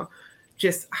another,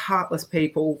 just heartless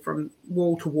people from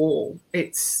wall to wall.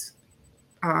 It's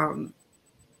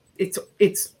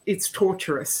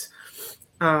torturous.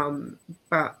 But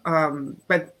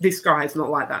this guy is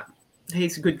not like that.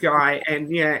 He's a good guy,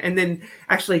 and then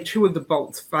actually 2 of the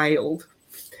bolts failed,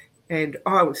 and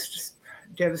I was just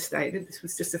devastated. This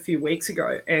was just a few weeks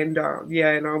ago, and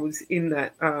and I was in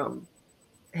that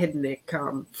head and neck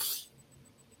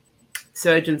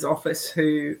surgeon's office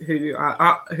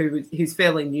who's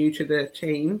fairly new to the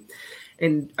team,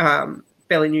 and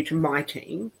fairly new to my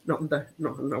team, not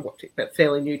what team, but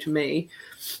fairly new to me.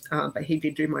 But he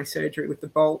did do my surgery with the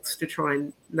bolts to try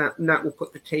and that will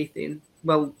put the teeth in.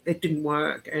 Well, it didn't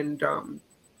work, and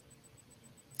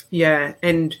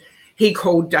and he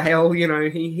called Dale.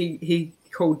 He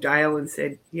called Dale and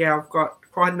said, yeah, I've got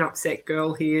quite an upset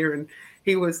girl here. And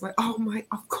he was like, oh my,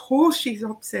 of course she's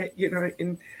upset,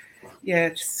 and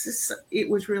it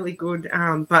was really good.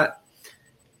 But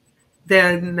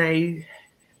then they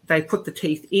put the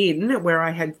teeth in where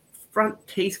I had front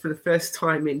teeth for the first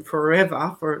time in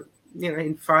forever,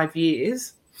 in 5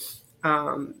 years,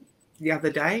 the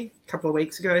other day, a couple of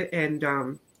weeks ago.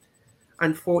 And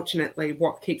unfortunately,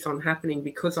 what keeps on happening,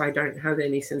 because I don't have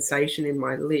any sensation in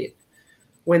my lip,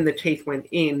 when the teeth went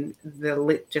in, the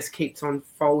lip just keeps on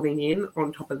folding in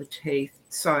on top of the teeth.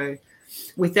 So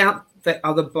without the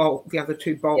other 2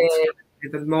 bolts,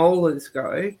 where the molars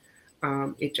go,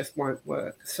 it just won't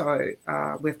work. So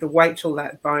we have to wait till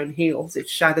that bone heals. It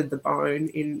shattered the bone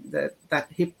in that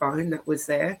hip bone that was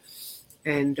there.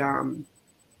 And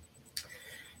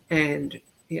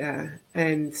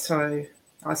so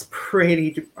I was pretty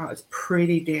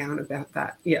down about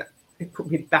that. Yeah, it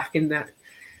put me back in that.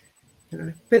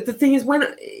 But the thing is,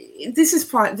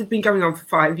 it's been going on for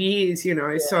 5 years,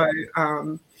 so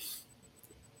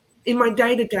in my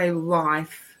day-to-day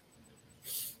life,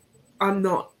 I'm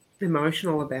not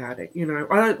emotional about it. I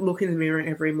don't look in the mirror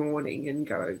every morning and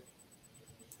go,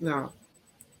 no,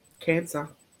 cancer,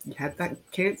 you had that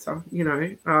cancer,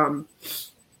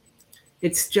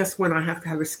 it's just when I have to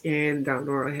have a scan done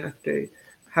or I have to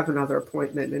have another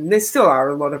appointment, and there still are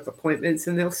a lot of appointments,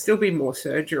 and there'll still be more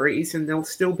surgeries, and there'll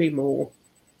still be more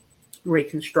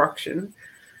reconstruction.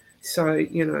 So,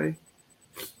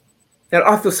 that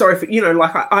I feel sorry for,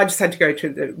 like I just had to go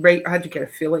to I had to get a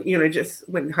filling, just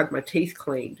when I had my teeth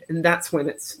cleaned. And that's when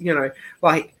it's,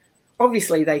 like,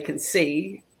 obviously they can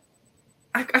see.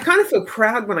 I kind of feel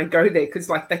proud when I go there because,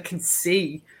 like, they can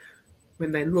see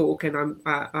when they look, and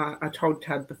I told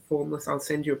Tab before, I'll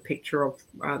send you a picture of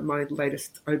my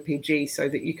latest OPG so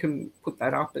that you can put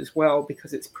that up as well,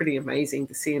 because it's pretty amazing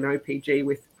to see an OPG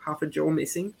with half a jaw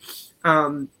missing.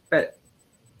 But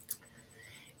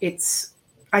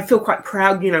I feel quite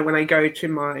proud, when I go to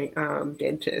my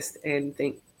dentist and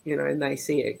think, and they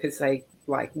see it, because they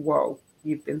like, whoa,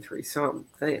 you've been through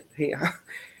something here.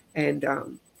 And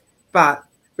but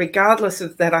regardless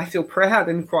of that, I feel proud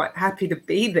and quite happy to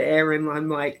be there. And I'm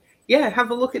like, yeah,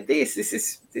 have a look at this.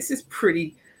 This is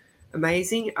pretty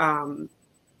amazing. I'm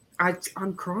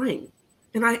crying,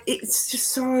 and it's just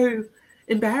so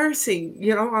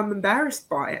embarrassing. I'm embarrassed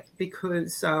by it,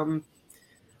 because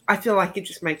I feel like it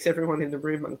just makes everyone in the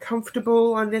room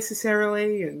uncomfortable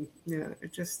unnecessarily, and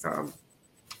it just.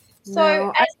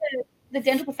 So, as the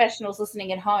dental professionals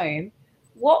listening at home,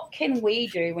 what can we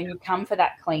do when you come for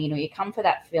that clean or you come for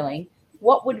that filling?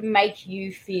 What would make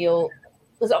you feel?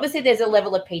 Because obviously there's a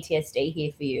level of PTSD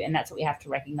here for you, and that's what we have to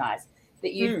recognize,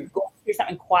 that you've gone through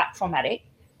something quite traumatic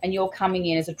and you're coming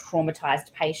in as a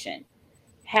traumatized patient.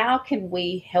 How can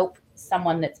we help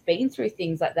someone that's been through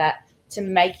things like that to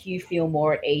make you feel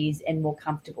more at ease and more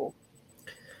comfortable?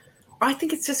 I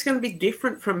think it's just going to be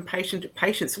different from patient to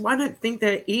patient. So I don't think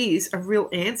there is a real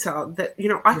answer that,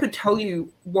 I could tell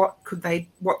you what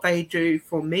they do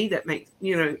for me that makes,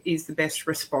 is the best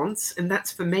response. And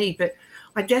that's for me. But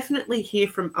I definitely hear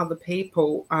from other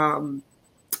people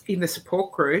in the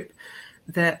support group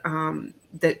that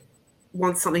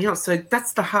want something else. So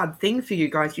that's the hard thing for you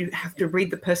guys. You have to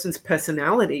read the person's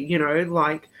personality,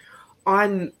 like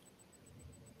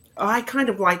I kind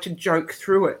of like to joke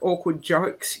through it, awkward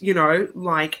jokes,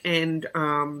 like,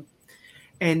 not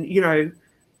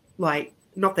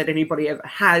that anybody ever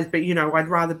has, but, I'd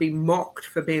rather be mocked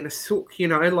for being a sook,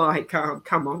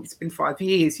 come on, it's been 5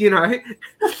 years, We're never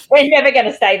going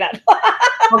to say that.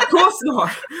 Of course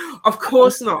not. Of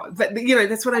course not. But,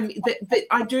 that's what I mean. But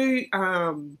I do,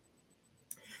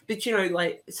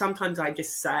 like, sometimes I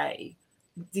just say,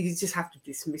 you just have to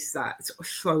dismiss that. It's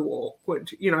so awkward.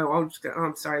 I'll just go, oh,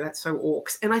 I'm sorry, that's so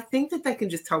orcs. And I think that they can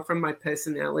just tell from my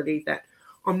personality that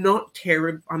I'm not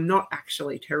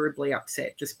actually terribly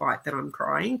upset, despite that I'm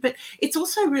crying. But it's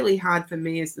also really hard for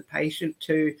me as the patient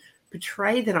to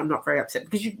portray that I'm not very upset,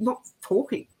 because you're not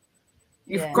talking.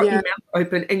 You've got your mouth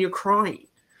open and you're crying.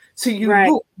 So you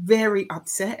look very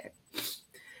upset.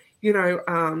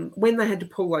 When they had to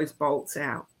pull those bolts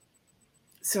out.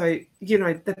 So,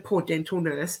 the poor dental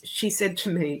nurse, she said to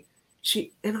me,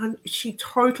 she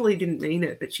totally didn't mean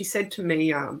it, but she said to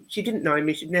me, she didn't know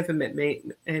me, she'd never met me,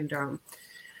 and the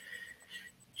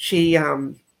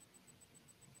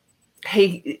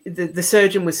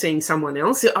surgeon was seeing someone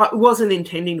else. I wasn't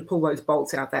intending to pull those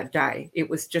bolts out that day. It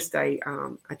was just a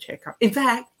checkup. In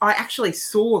fact, I actually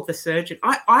saw the surgeon.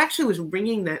 I actually was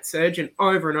ringing that surgeon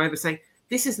over and over saying,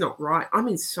 this is not right. I'm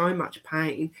in so much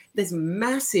pain. There's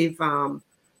massive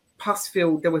pus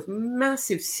filled. There was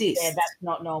massive cysts. Yeah, that's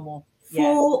not normal.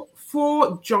 Four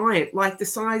giant, like the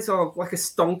size of like a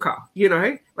stonker,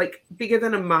 like bigger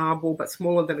than a marble but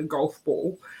smaller than a golf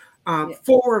ball.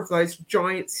 4 of those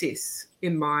giant cysts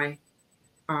in my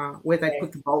where they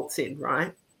put the bolts in,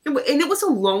 right? And it was a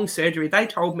long surgery. They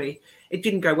told me it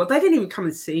didn't go well. They didn't even come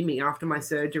and see me after my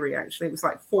surgery, actually. It was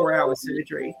like 4-hour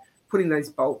surgery, putting those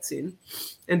bolts in.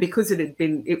 And because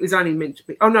it was only meant to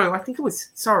be,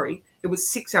 it was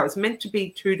 6 hours, meant to be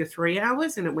 2 to 3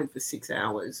 hours, and it went for 6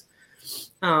 hours.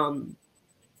 And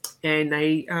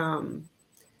they, I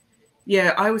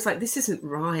was like, this isn't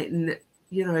right. And,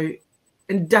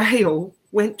 and Dale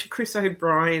went to Chris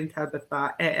O'Brien,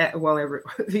 Tabitha,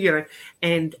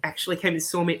 and actually came and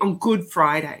saw me on Good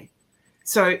Friday.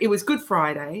 So it was Good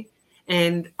Friday,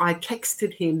 and I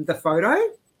texted him the photo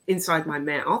inside my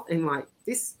mouth and like,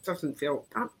 this doesn't feel,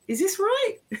 is this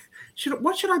right?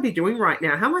 What should I be doing right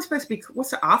now? How am I supposed to be,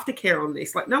 what's the aftercare on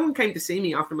this? Like, no one came to see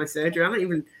me after my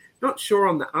surgery. Not sure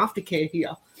on the aftercare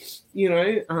here,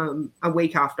 a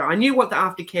week after. I knew what the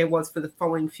aftercare was for the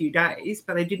following few days,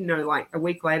 but I didn't know, like, a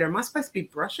week later, am I supposed to be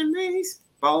brushing these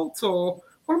bolts, or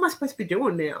what am I supposed to be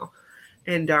doing now?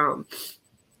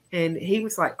 And he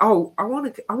was like, oh, I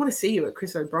want to see you at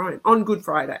Chris O'Brien on Good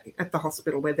Friday at the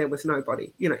hospital where there was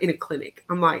nobody, in a clinic.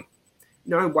 I'm like,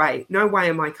 no way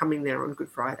am I coming there on Good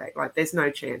Friday. Like, there's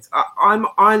no chance. I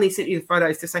only sent you the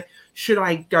photos to say, should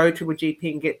I go to a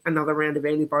GP and get another round of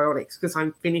antibiotics, because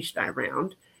I'm finished that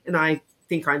round and I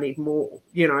think I need more,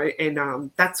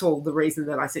 and that's all the reason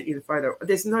that I sent you the photo.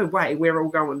 There's no way we're all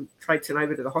going traipsing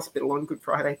over to the hospital on Good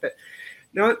Friday. But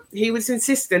no, he was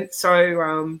insistent.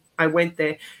 So I went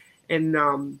there,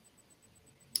 and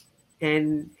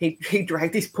he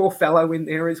dragged this poor fellow in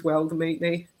there as well to meet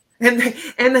me.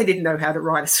 and they didn't know how to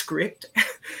write a script.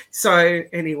 So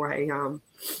anyway,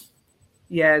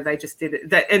 yeah, they just did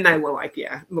it. And they were like,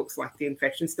 yeah, looks like the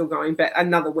infection's still going. But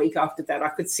another week after that, I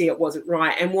could see it wasn't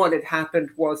right. And what had happened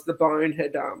was the bone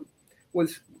had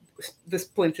the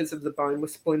splinters of the bone were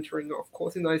splintering off,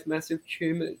 causing those massive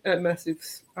tumors, massive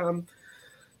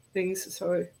things,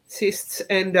 so cysts.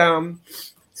 And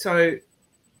so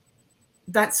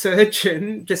that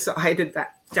surgeon decided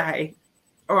that day,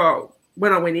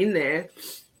 when I went in there,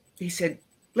 he said,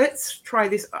 let's try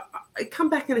this. Come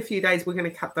back in a few days, we're going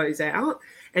to cut those out.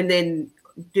 And then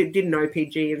did an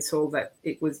OPG and saw that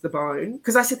it was the bone.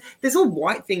 Because I said, there's all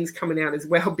white things coming out as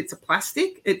well, bits of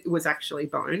plastic. It was actually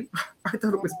bone. I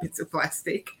thought it was bits of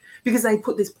plastic because they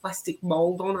put this plastic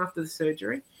mold on after the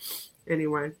surgery.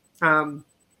 Anyway,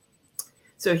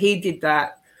 so he did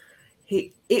that.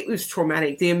 It was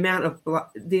traumatic. The amount of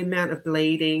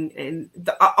bleeding, and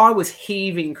I was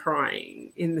heaving,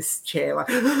 crying in this chair, like,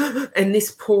 and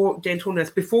this poor dental nurse,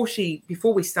 before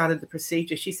we started the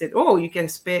procedure, she said, "Oh, you get a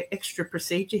spare extra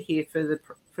procedure here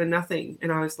for nothing."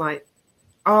 And I was like,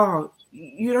 "Oh,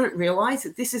 you don't realize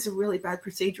that this is a really bad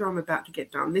procedure I'm about to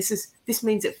get done. This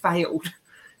means it failed.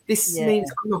 This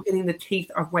means I'm not getting the teeth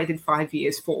I've waited 5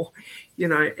 years for, you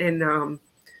know." And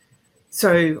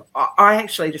so I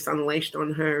actually just unleashed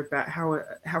on her about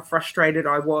how frustrated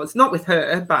I was, not with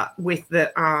her, but with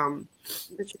the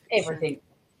everything,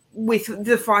 with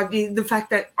the 5 years, the fact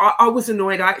that I was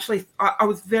annoyed. I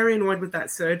was very annoyed with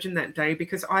that surgeon that day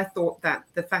because I thought that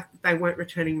the fact that they weren't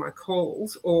returning my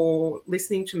calls or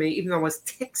listening to me, even though I was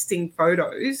texting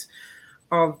photos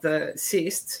of the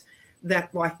cysts,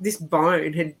 that like this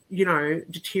bone had, you know,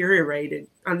 deteriorated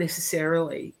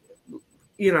unnecessarily.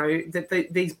 You know, that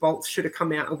these bolts should have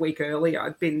come out a week earlier.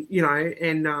 I'd been, you know,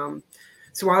 and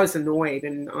so I was annoyed,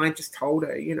 and I just told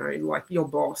her, you know, like, your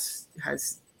boss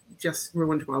has just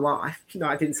ruined my life. No,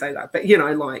 I didn't say that, but, you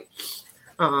know, like,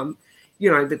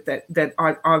 you know, that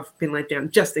I've been let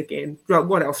down just again. Well,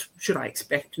 what else should I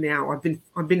expect now? I've been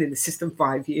in the system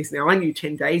 5 years now. I knew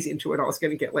 10 days into it I was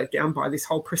going to get let down by this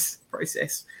whole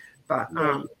process, but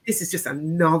this is just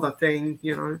another thing,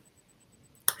 you know,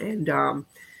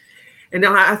 and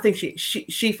I think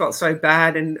she felt so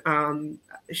bad, and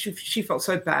she felt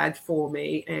so bad for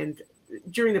me. And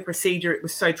during the procedure, it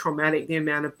was so traumatic, the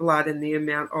amount of blood and the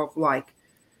amount of like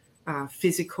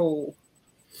physical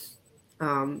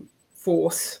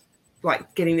force,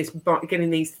 like getting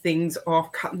these things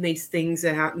off, cutting these things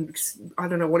out, and I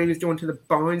don't know what he was doing to the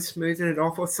bone, smoothing it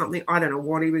off or something. I don't know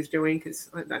what he was doing because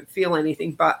I don't feel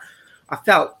anything, but I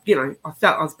felt I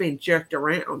was being jerked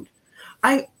around.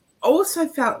 I also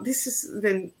felt, this is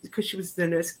then because she was the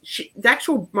nurse, the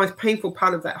actual most painful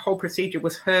part of that whole procedure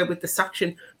was her with the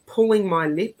suction pulling my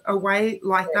lip away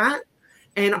like that.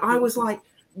 And I was like,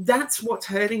 that's what's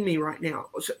hurting me right now.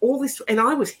 All this, and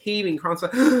I was heaving, crying,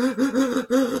 like,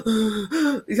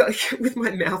 with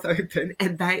my mouth open.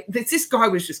 And this guy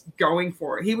was just going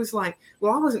for it. He was like,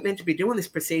 well, I wasn't meant to be doing this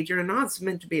procedure, and I was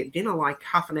meant to be at dinner like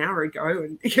half an hour ago.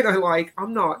 And, you know, like,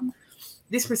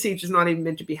 this procedure is not even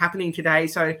meant to be happening today,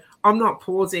 so I'm not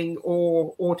pausing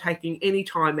or taking any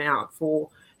time out for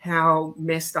how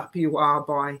messed up you are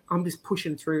I'm just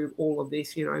pushing through all of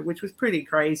this, you know, which was pretty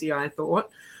crazy, I thought.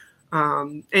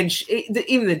 And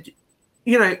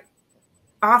you know,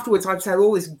 afterwards I'd had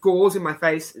all this gauze in my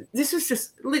face. This was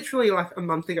just literally like a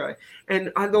month ago,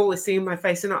 and I had all this thing in my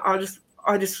face, and I just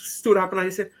stood up and I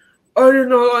just said, I didn't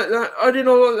know like that. I didn't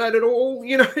know like that at all,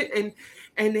 you know,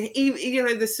 and he, you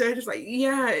know, the surgeon's like,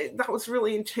 yeah, that was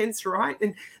really intense, right?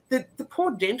 And the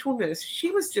poor dental nurse,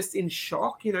 she was just in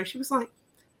shock, you know. She was like,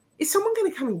 is someone going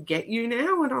to come and get you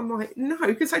now? And I'm like, no,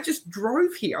 because I just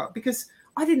drove here because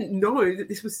I didn't know that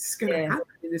this was just going to happen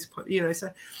at this point, you know.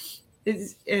 So,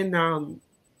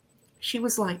 she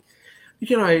was like,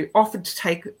 you know, offered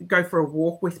to go for a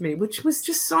walk with me, which was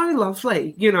just so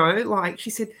lovely, you know. Like, she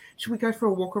said, should we go for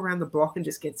a walk around the block and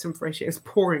just get some fresh air? It's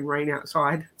pouring rain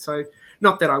outside, so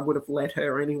not that I would have let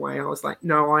her anyway. I was like,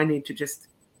 no, I need to just,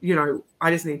 you know, I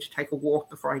just need to take a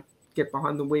walk before I get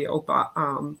behind the wheel. But,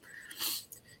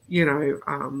 you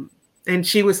know, and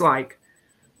she was like,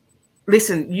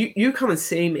 listen, you come and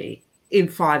see me in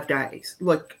 5 days,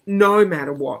 like, no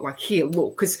matter what, like, here,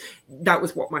 look, because that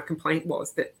was what my complaint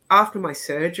was, that after my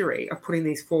surgery of putting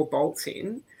these 4 bolts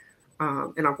in,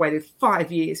 and I've waited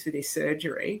 5 years for this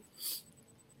surgery,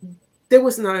 there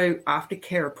was no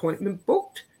aftercare appointment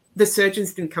booked. The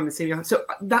surgeons didn't come and see me. So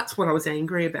that's what I was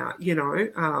angry about, you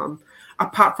know,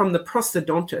 apart from the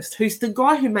prosthodontist, who's the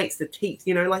guy who makes the teeth,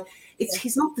 you know, like,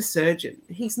 he's not the surgeon.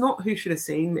 He's not who should have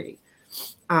seen me.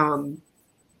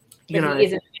 You know, he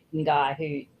is an amazing guy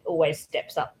who always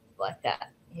steps up like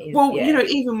that. Well, you know,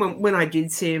 even when I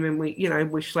did see him and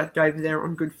we slept over there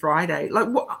on Good Friday, like,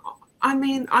 what, I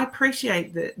mean, I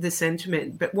appreciate the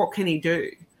sentiment, but what can he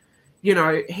do? You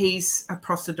know, he's a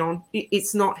prosthodont.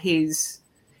 It's not his.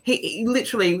 He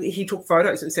literally took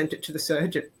photos and sent it to the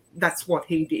surgeon. That's what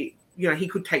he did. You know, he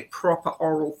could take proper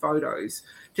oral photos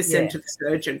to send to the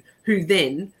surgeon, who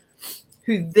then,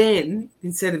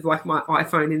 instead of like my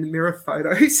iPhone in the mirror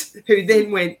photos, who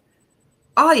then went,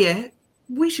 oh yeah,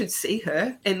 we should see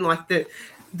her. And like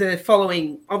the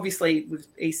following, obviously it was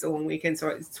Easter long weekend, so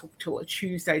it took till a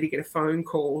Tuesday to get a phone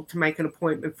call to make an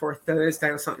appointment for a Thursday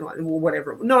or something like that, or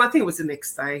whatever. No, I think it was the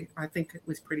next day. I think it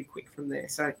was pretty quick from there.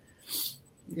 So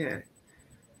yeah.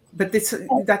 But that's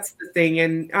the thing.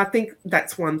 And I think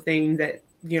that's one thing that,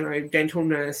 you know, dental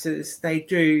nurses, they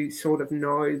do sort of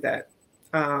know that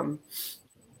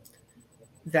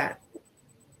that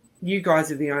you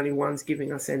guys are the only ones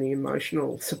giving us any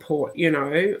emotional support, you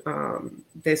know.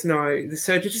 The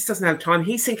surgeon just doesn't have time.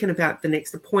 He's thinking about the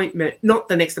next appointment, not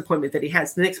the next appointment that he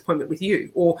has, the next appointment with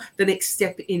you, or the next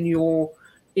step in your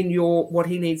what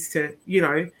he needs to, you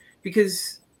know,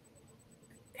 because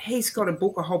he's got to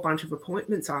book a whole bunch of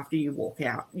appointments after you walk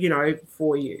out, you know,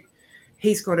 for you.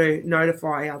 He's got to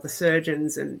notify other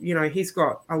surgeons, and, you know, he's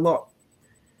got a lot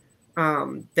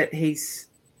that he's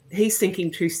thinking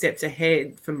 2 steps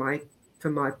ahead for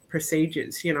my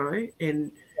procedures, you know,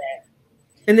 and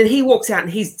then he walks out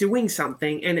and he's doing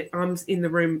something, and I'm in the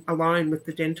room alone with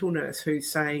the dental nurse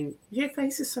who's saying, your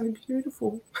face is so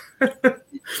beautiful.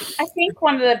 I think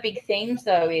one of the big themes,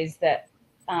 though, is that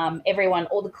everyone,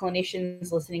 all the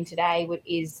clinicians listening today,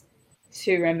 is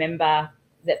to remember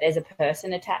that there's a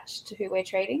person attached to who we're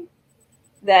treating.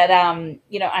 That,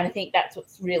 you know, and I think that's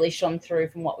what's really shone through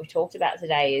from what we've talked about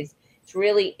today is it's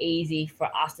really easy for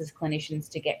us as clinicians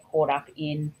to get caught up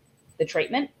in the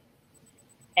treatment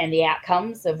and the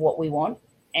outcomes of what we want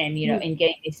and, you know, and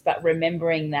getting this, but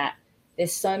remembering that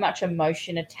there's so much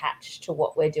emotion attached to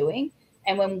what we're doing.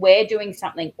 And when we're doing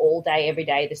something all day, every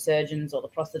day, the surgeons or the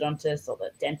prosthodontists or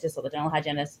the dentists or the dental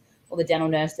hygienists or the dental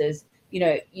nurses, you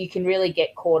know, you can really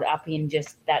get caught up in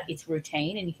just that it's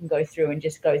routine, and you can go through and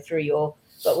just go through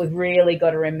but we've really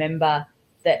got to remember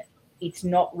that it's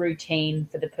not routine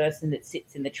for the person that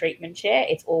sits in the treatment chair.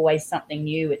 It's always something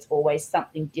new. It's always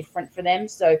something different for them.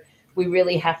 So we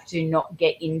really have to not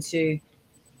get into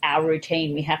our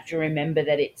routine. We have to remember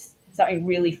that it's something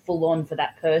really full on for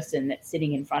that person that's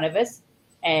sitting in front of us,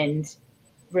 and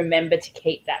remember to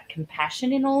keep that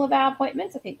compassion in all of our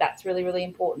appointments. I think that's really, really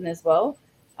important as well,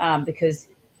 because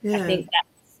I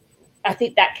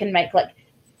think that can make, like,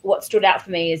 what stood out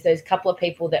for me is those couple of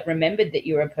people that remembered that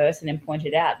you were a person and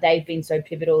pointed out they've been so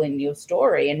pivotal in your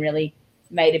story and really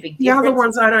made a big difference. The other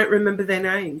ones, I don't remember their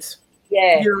names.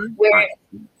 Yeah. Where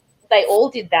they all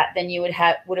did that, then you would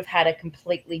have had a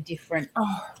completely different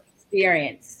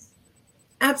experience.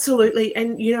 Absolutely.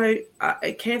 And, you know,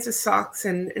 cancer sucks,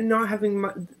 and not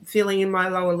having feeling in my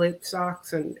lower lip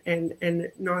sucks, and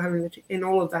not having and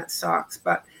all of that sucks.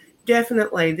 But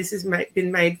definitely this has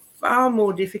been made far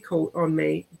more difficult on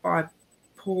me by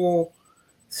poor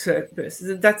service.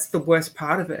 That's the worst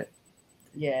part of it.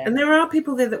 Yeah. And there are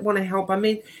people there that want to help. I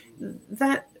mean,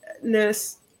 that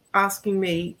nurse asking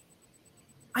me,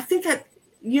 I think that,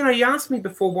 you know, you asked me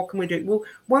before, what can we do? Well,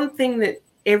 one thing that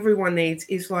everyone needs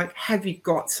is, like, have you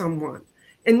got someone?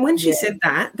 And when she said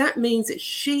that, that means that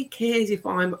she cares if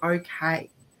I'm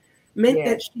okay.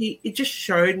 That it just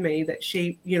showed me that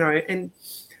she, you know, and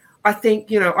I think,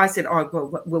 you know, I said, oh,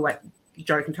 well, we'll let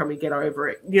Joe and Tommy get over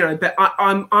it, you know, but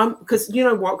I'm because, you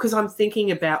know what, because I'm thinking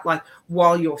about, like,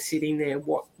 while you're sitting there,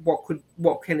 what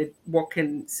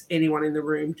can anyone in the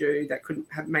room do that could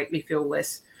make me feel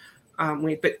less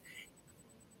weird? But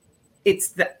it's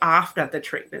the after the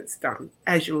treatment's done,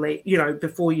 as you leave, you know,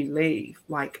 before you leave,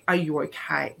 like, are you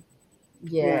okay?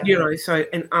 Yeah. You know, so,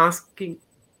 and asking,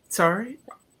 sorry?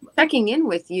 Checking in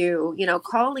with you, you know,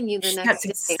 calling you the next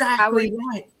That's day. exactly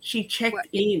right. She checked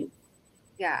in.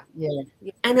 Yeah.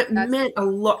 And it meant a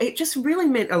lot. It just really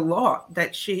meant a lot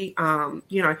that she,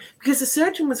 you know, because the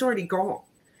surgeon was already gone.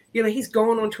 You know, he's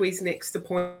gone on to his next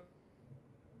appointment.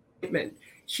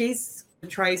 She's the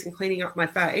trays and cleaning up my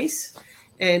face.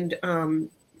 And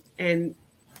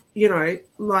you know,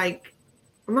 like,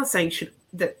 I'm not saying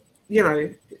that, you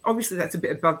know, obviously that's a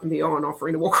bit above and beyond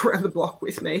offering to walk around the block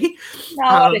with me.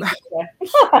 No,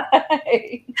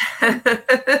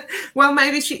 well,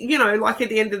 maybe she, you know, like, at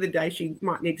the end of the day, she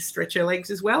might need to stretch her legs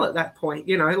as well at that point,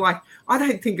 you know, like, I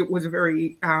don't think it was a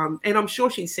very, and I'm sure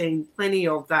she's seen plenty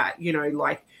of that, you know,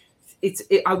 like,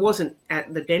 I wasn't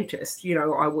at the dentist, you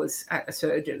know, I was at a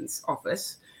surgeon's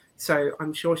office. So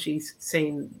I'm sure she's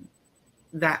seen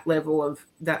that level of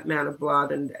that amount of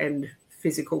blood and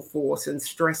physical force and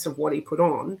stress of what he put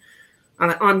on.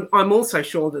 And I'm also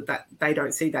sure that they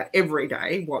don't see that every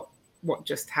day, what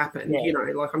just happened. Yeah. You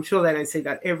know, like I'm sure they don't see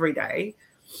that every day.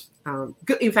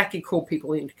 In fact, he called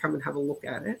people in to come and have a look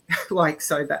at it, like,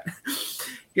 so that,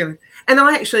 you know. And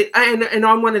I actually, and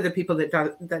I'm one of the people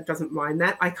that doesn't mind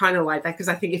that. I kind of like that because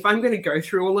I think if I'm going to go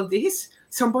through all of this,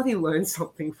 somebody learns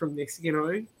something from this, you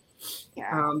know.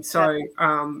 Yeah.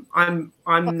 I'm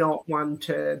not one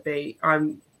to be.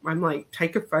 I'm like,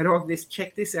 take a photo of this,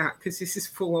 check this out, because this is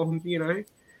full on, you know.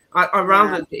 I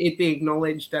rather it be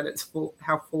acknowledged that it's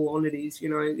how full on it is, you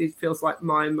know. It feels like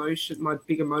my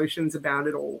big emotions about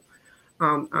it all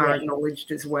are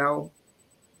acknowledged as well.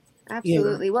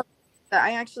 Absolutely. You know? Well,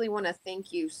 I actually want to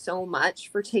thank you so much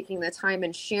for taking the time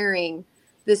and sharing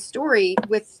this story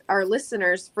with our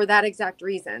listeners for that exact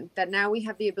reason, that now we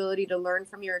have the ability to learn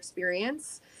from your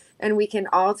experience and we can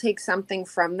all take something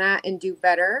from that and do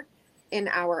better in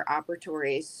our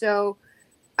operatories. So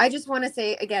I just want to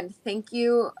say again, thank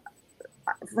you,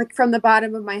 like from the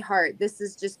bottom of my heart. This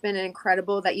has just been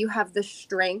incredible that you have the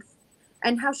strength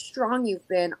and how strong you've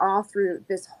been all through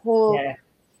this whole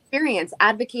experience,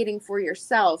 advocating for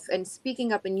yourself and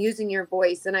speaking up and using your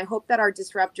voice. And I hope that our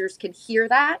disruptors can hear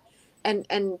that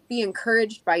and be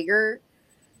encouraged by your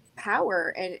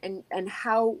power and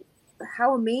how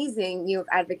amazing you have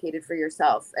advocated for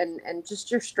yourself and just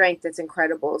your strength. It's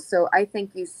incredible. So I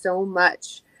thank you so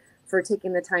much for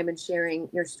taking the time and sharing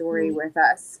your story with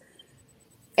us.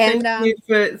 And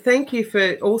thank you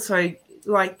for also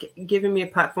like giving me a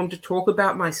platform to talk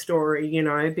about my story, you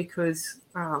know, because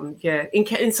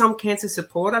in some cancer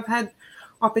support I've had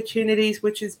opportunities,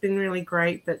 which has been really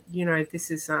great. But you know,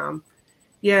 this is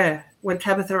when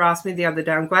Tabitha asked me the other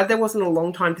day, I'm glad there wasn't a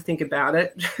long time to think about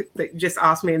it. They just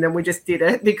asked me and then we just did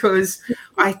it, because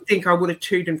I think I would have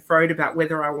toed and froed about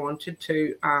whether I wanted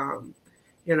to,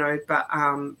 you know, but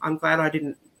I'm glad I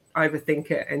didn't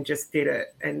overthink it and just did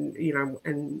it. And, you know,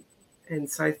 and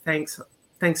so thanks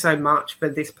so much for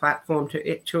this platform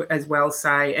to as well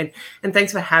say, and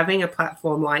thanks for having a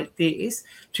platform like this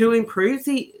to improve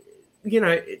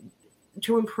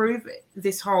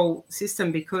this whole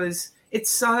system, because it's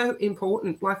so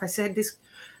important. Like I said,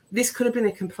 this could have been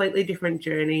a completely different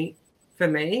journey for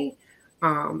me.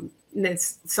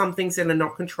 There's some things that are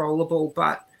not controllable,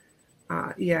 but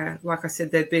like I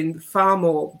said, there've been far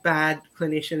more bad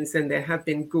clinicians than there have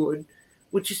been good,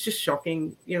 which is just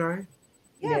shocking, you know.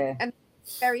 Yeah. And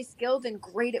very skilled and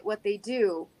great at what they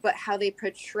do, but how they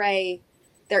portray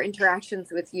their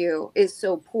interactions with you is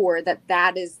so poor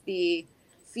that is the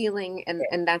feeling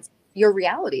and that's your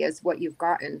reality is what you've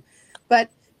gotten. But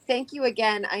thank you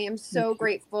again. I am so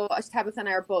grateful. Tabitha and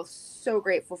I are both so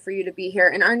grateful for you to be here.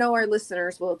 And I know our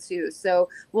listeners will too. So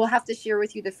we'll have to share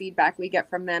with you the feedback we get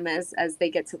from them as they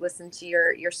get to listen to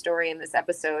your story in this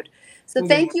episode. So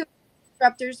thank you,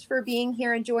 disruptors, for being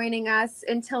here and joining us.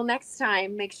 Until next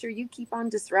time, make sure you keep on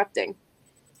disrupting.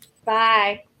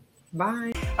 Bye.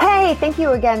 Bye. Hey, thank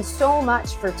you again so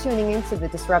much for tuning into the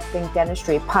Disrupting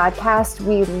Dentistry podcast.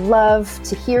 We love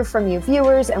to hear from you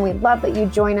viewers, and we love that you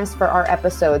join us for our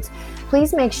episodes.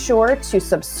 Please make sure to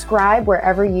subscribe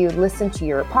wherever you listen to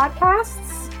your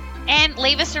podcasts. And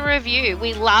leave us a review.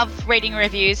 We love reading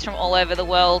reviews from all over the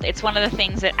world. It's one of the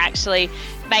things that actually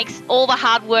makes all the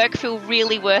hard work feel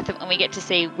really worth it when we get to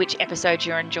see which episodes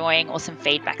you're enjoying or some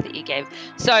feedback that you give.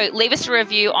 So leave us a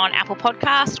review on Apple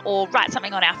Podcast or write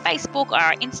something on our Facebook or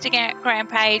our Instagram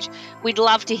page. We'd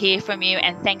love to hear from you,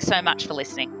 and thanks so much for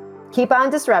listening. Keep on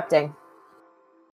disrupting.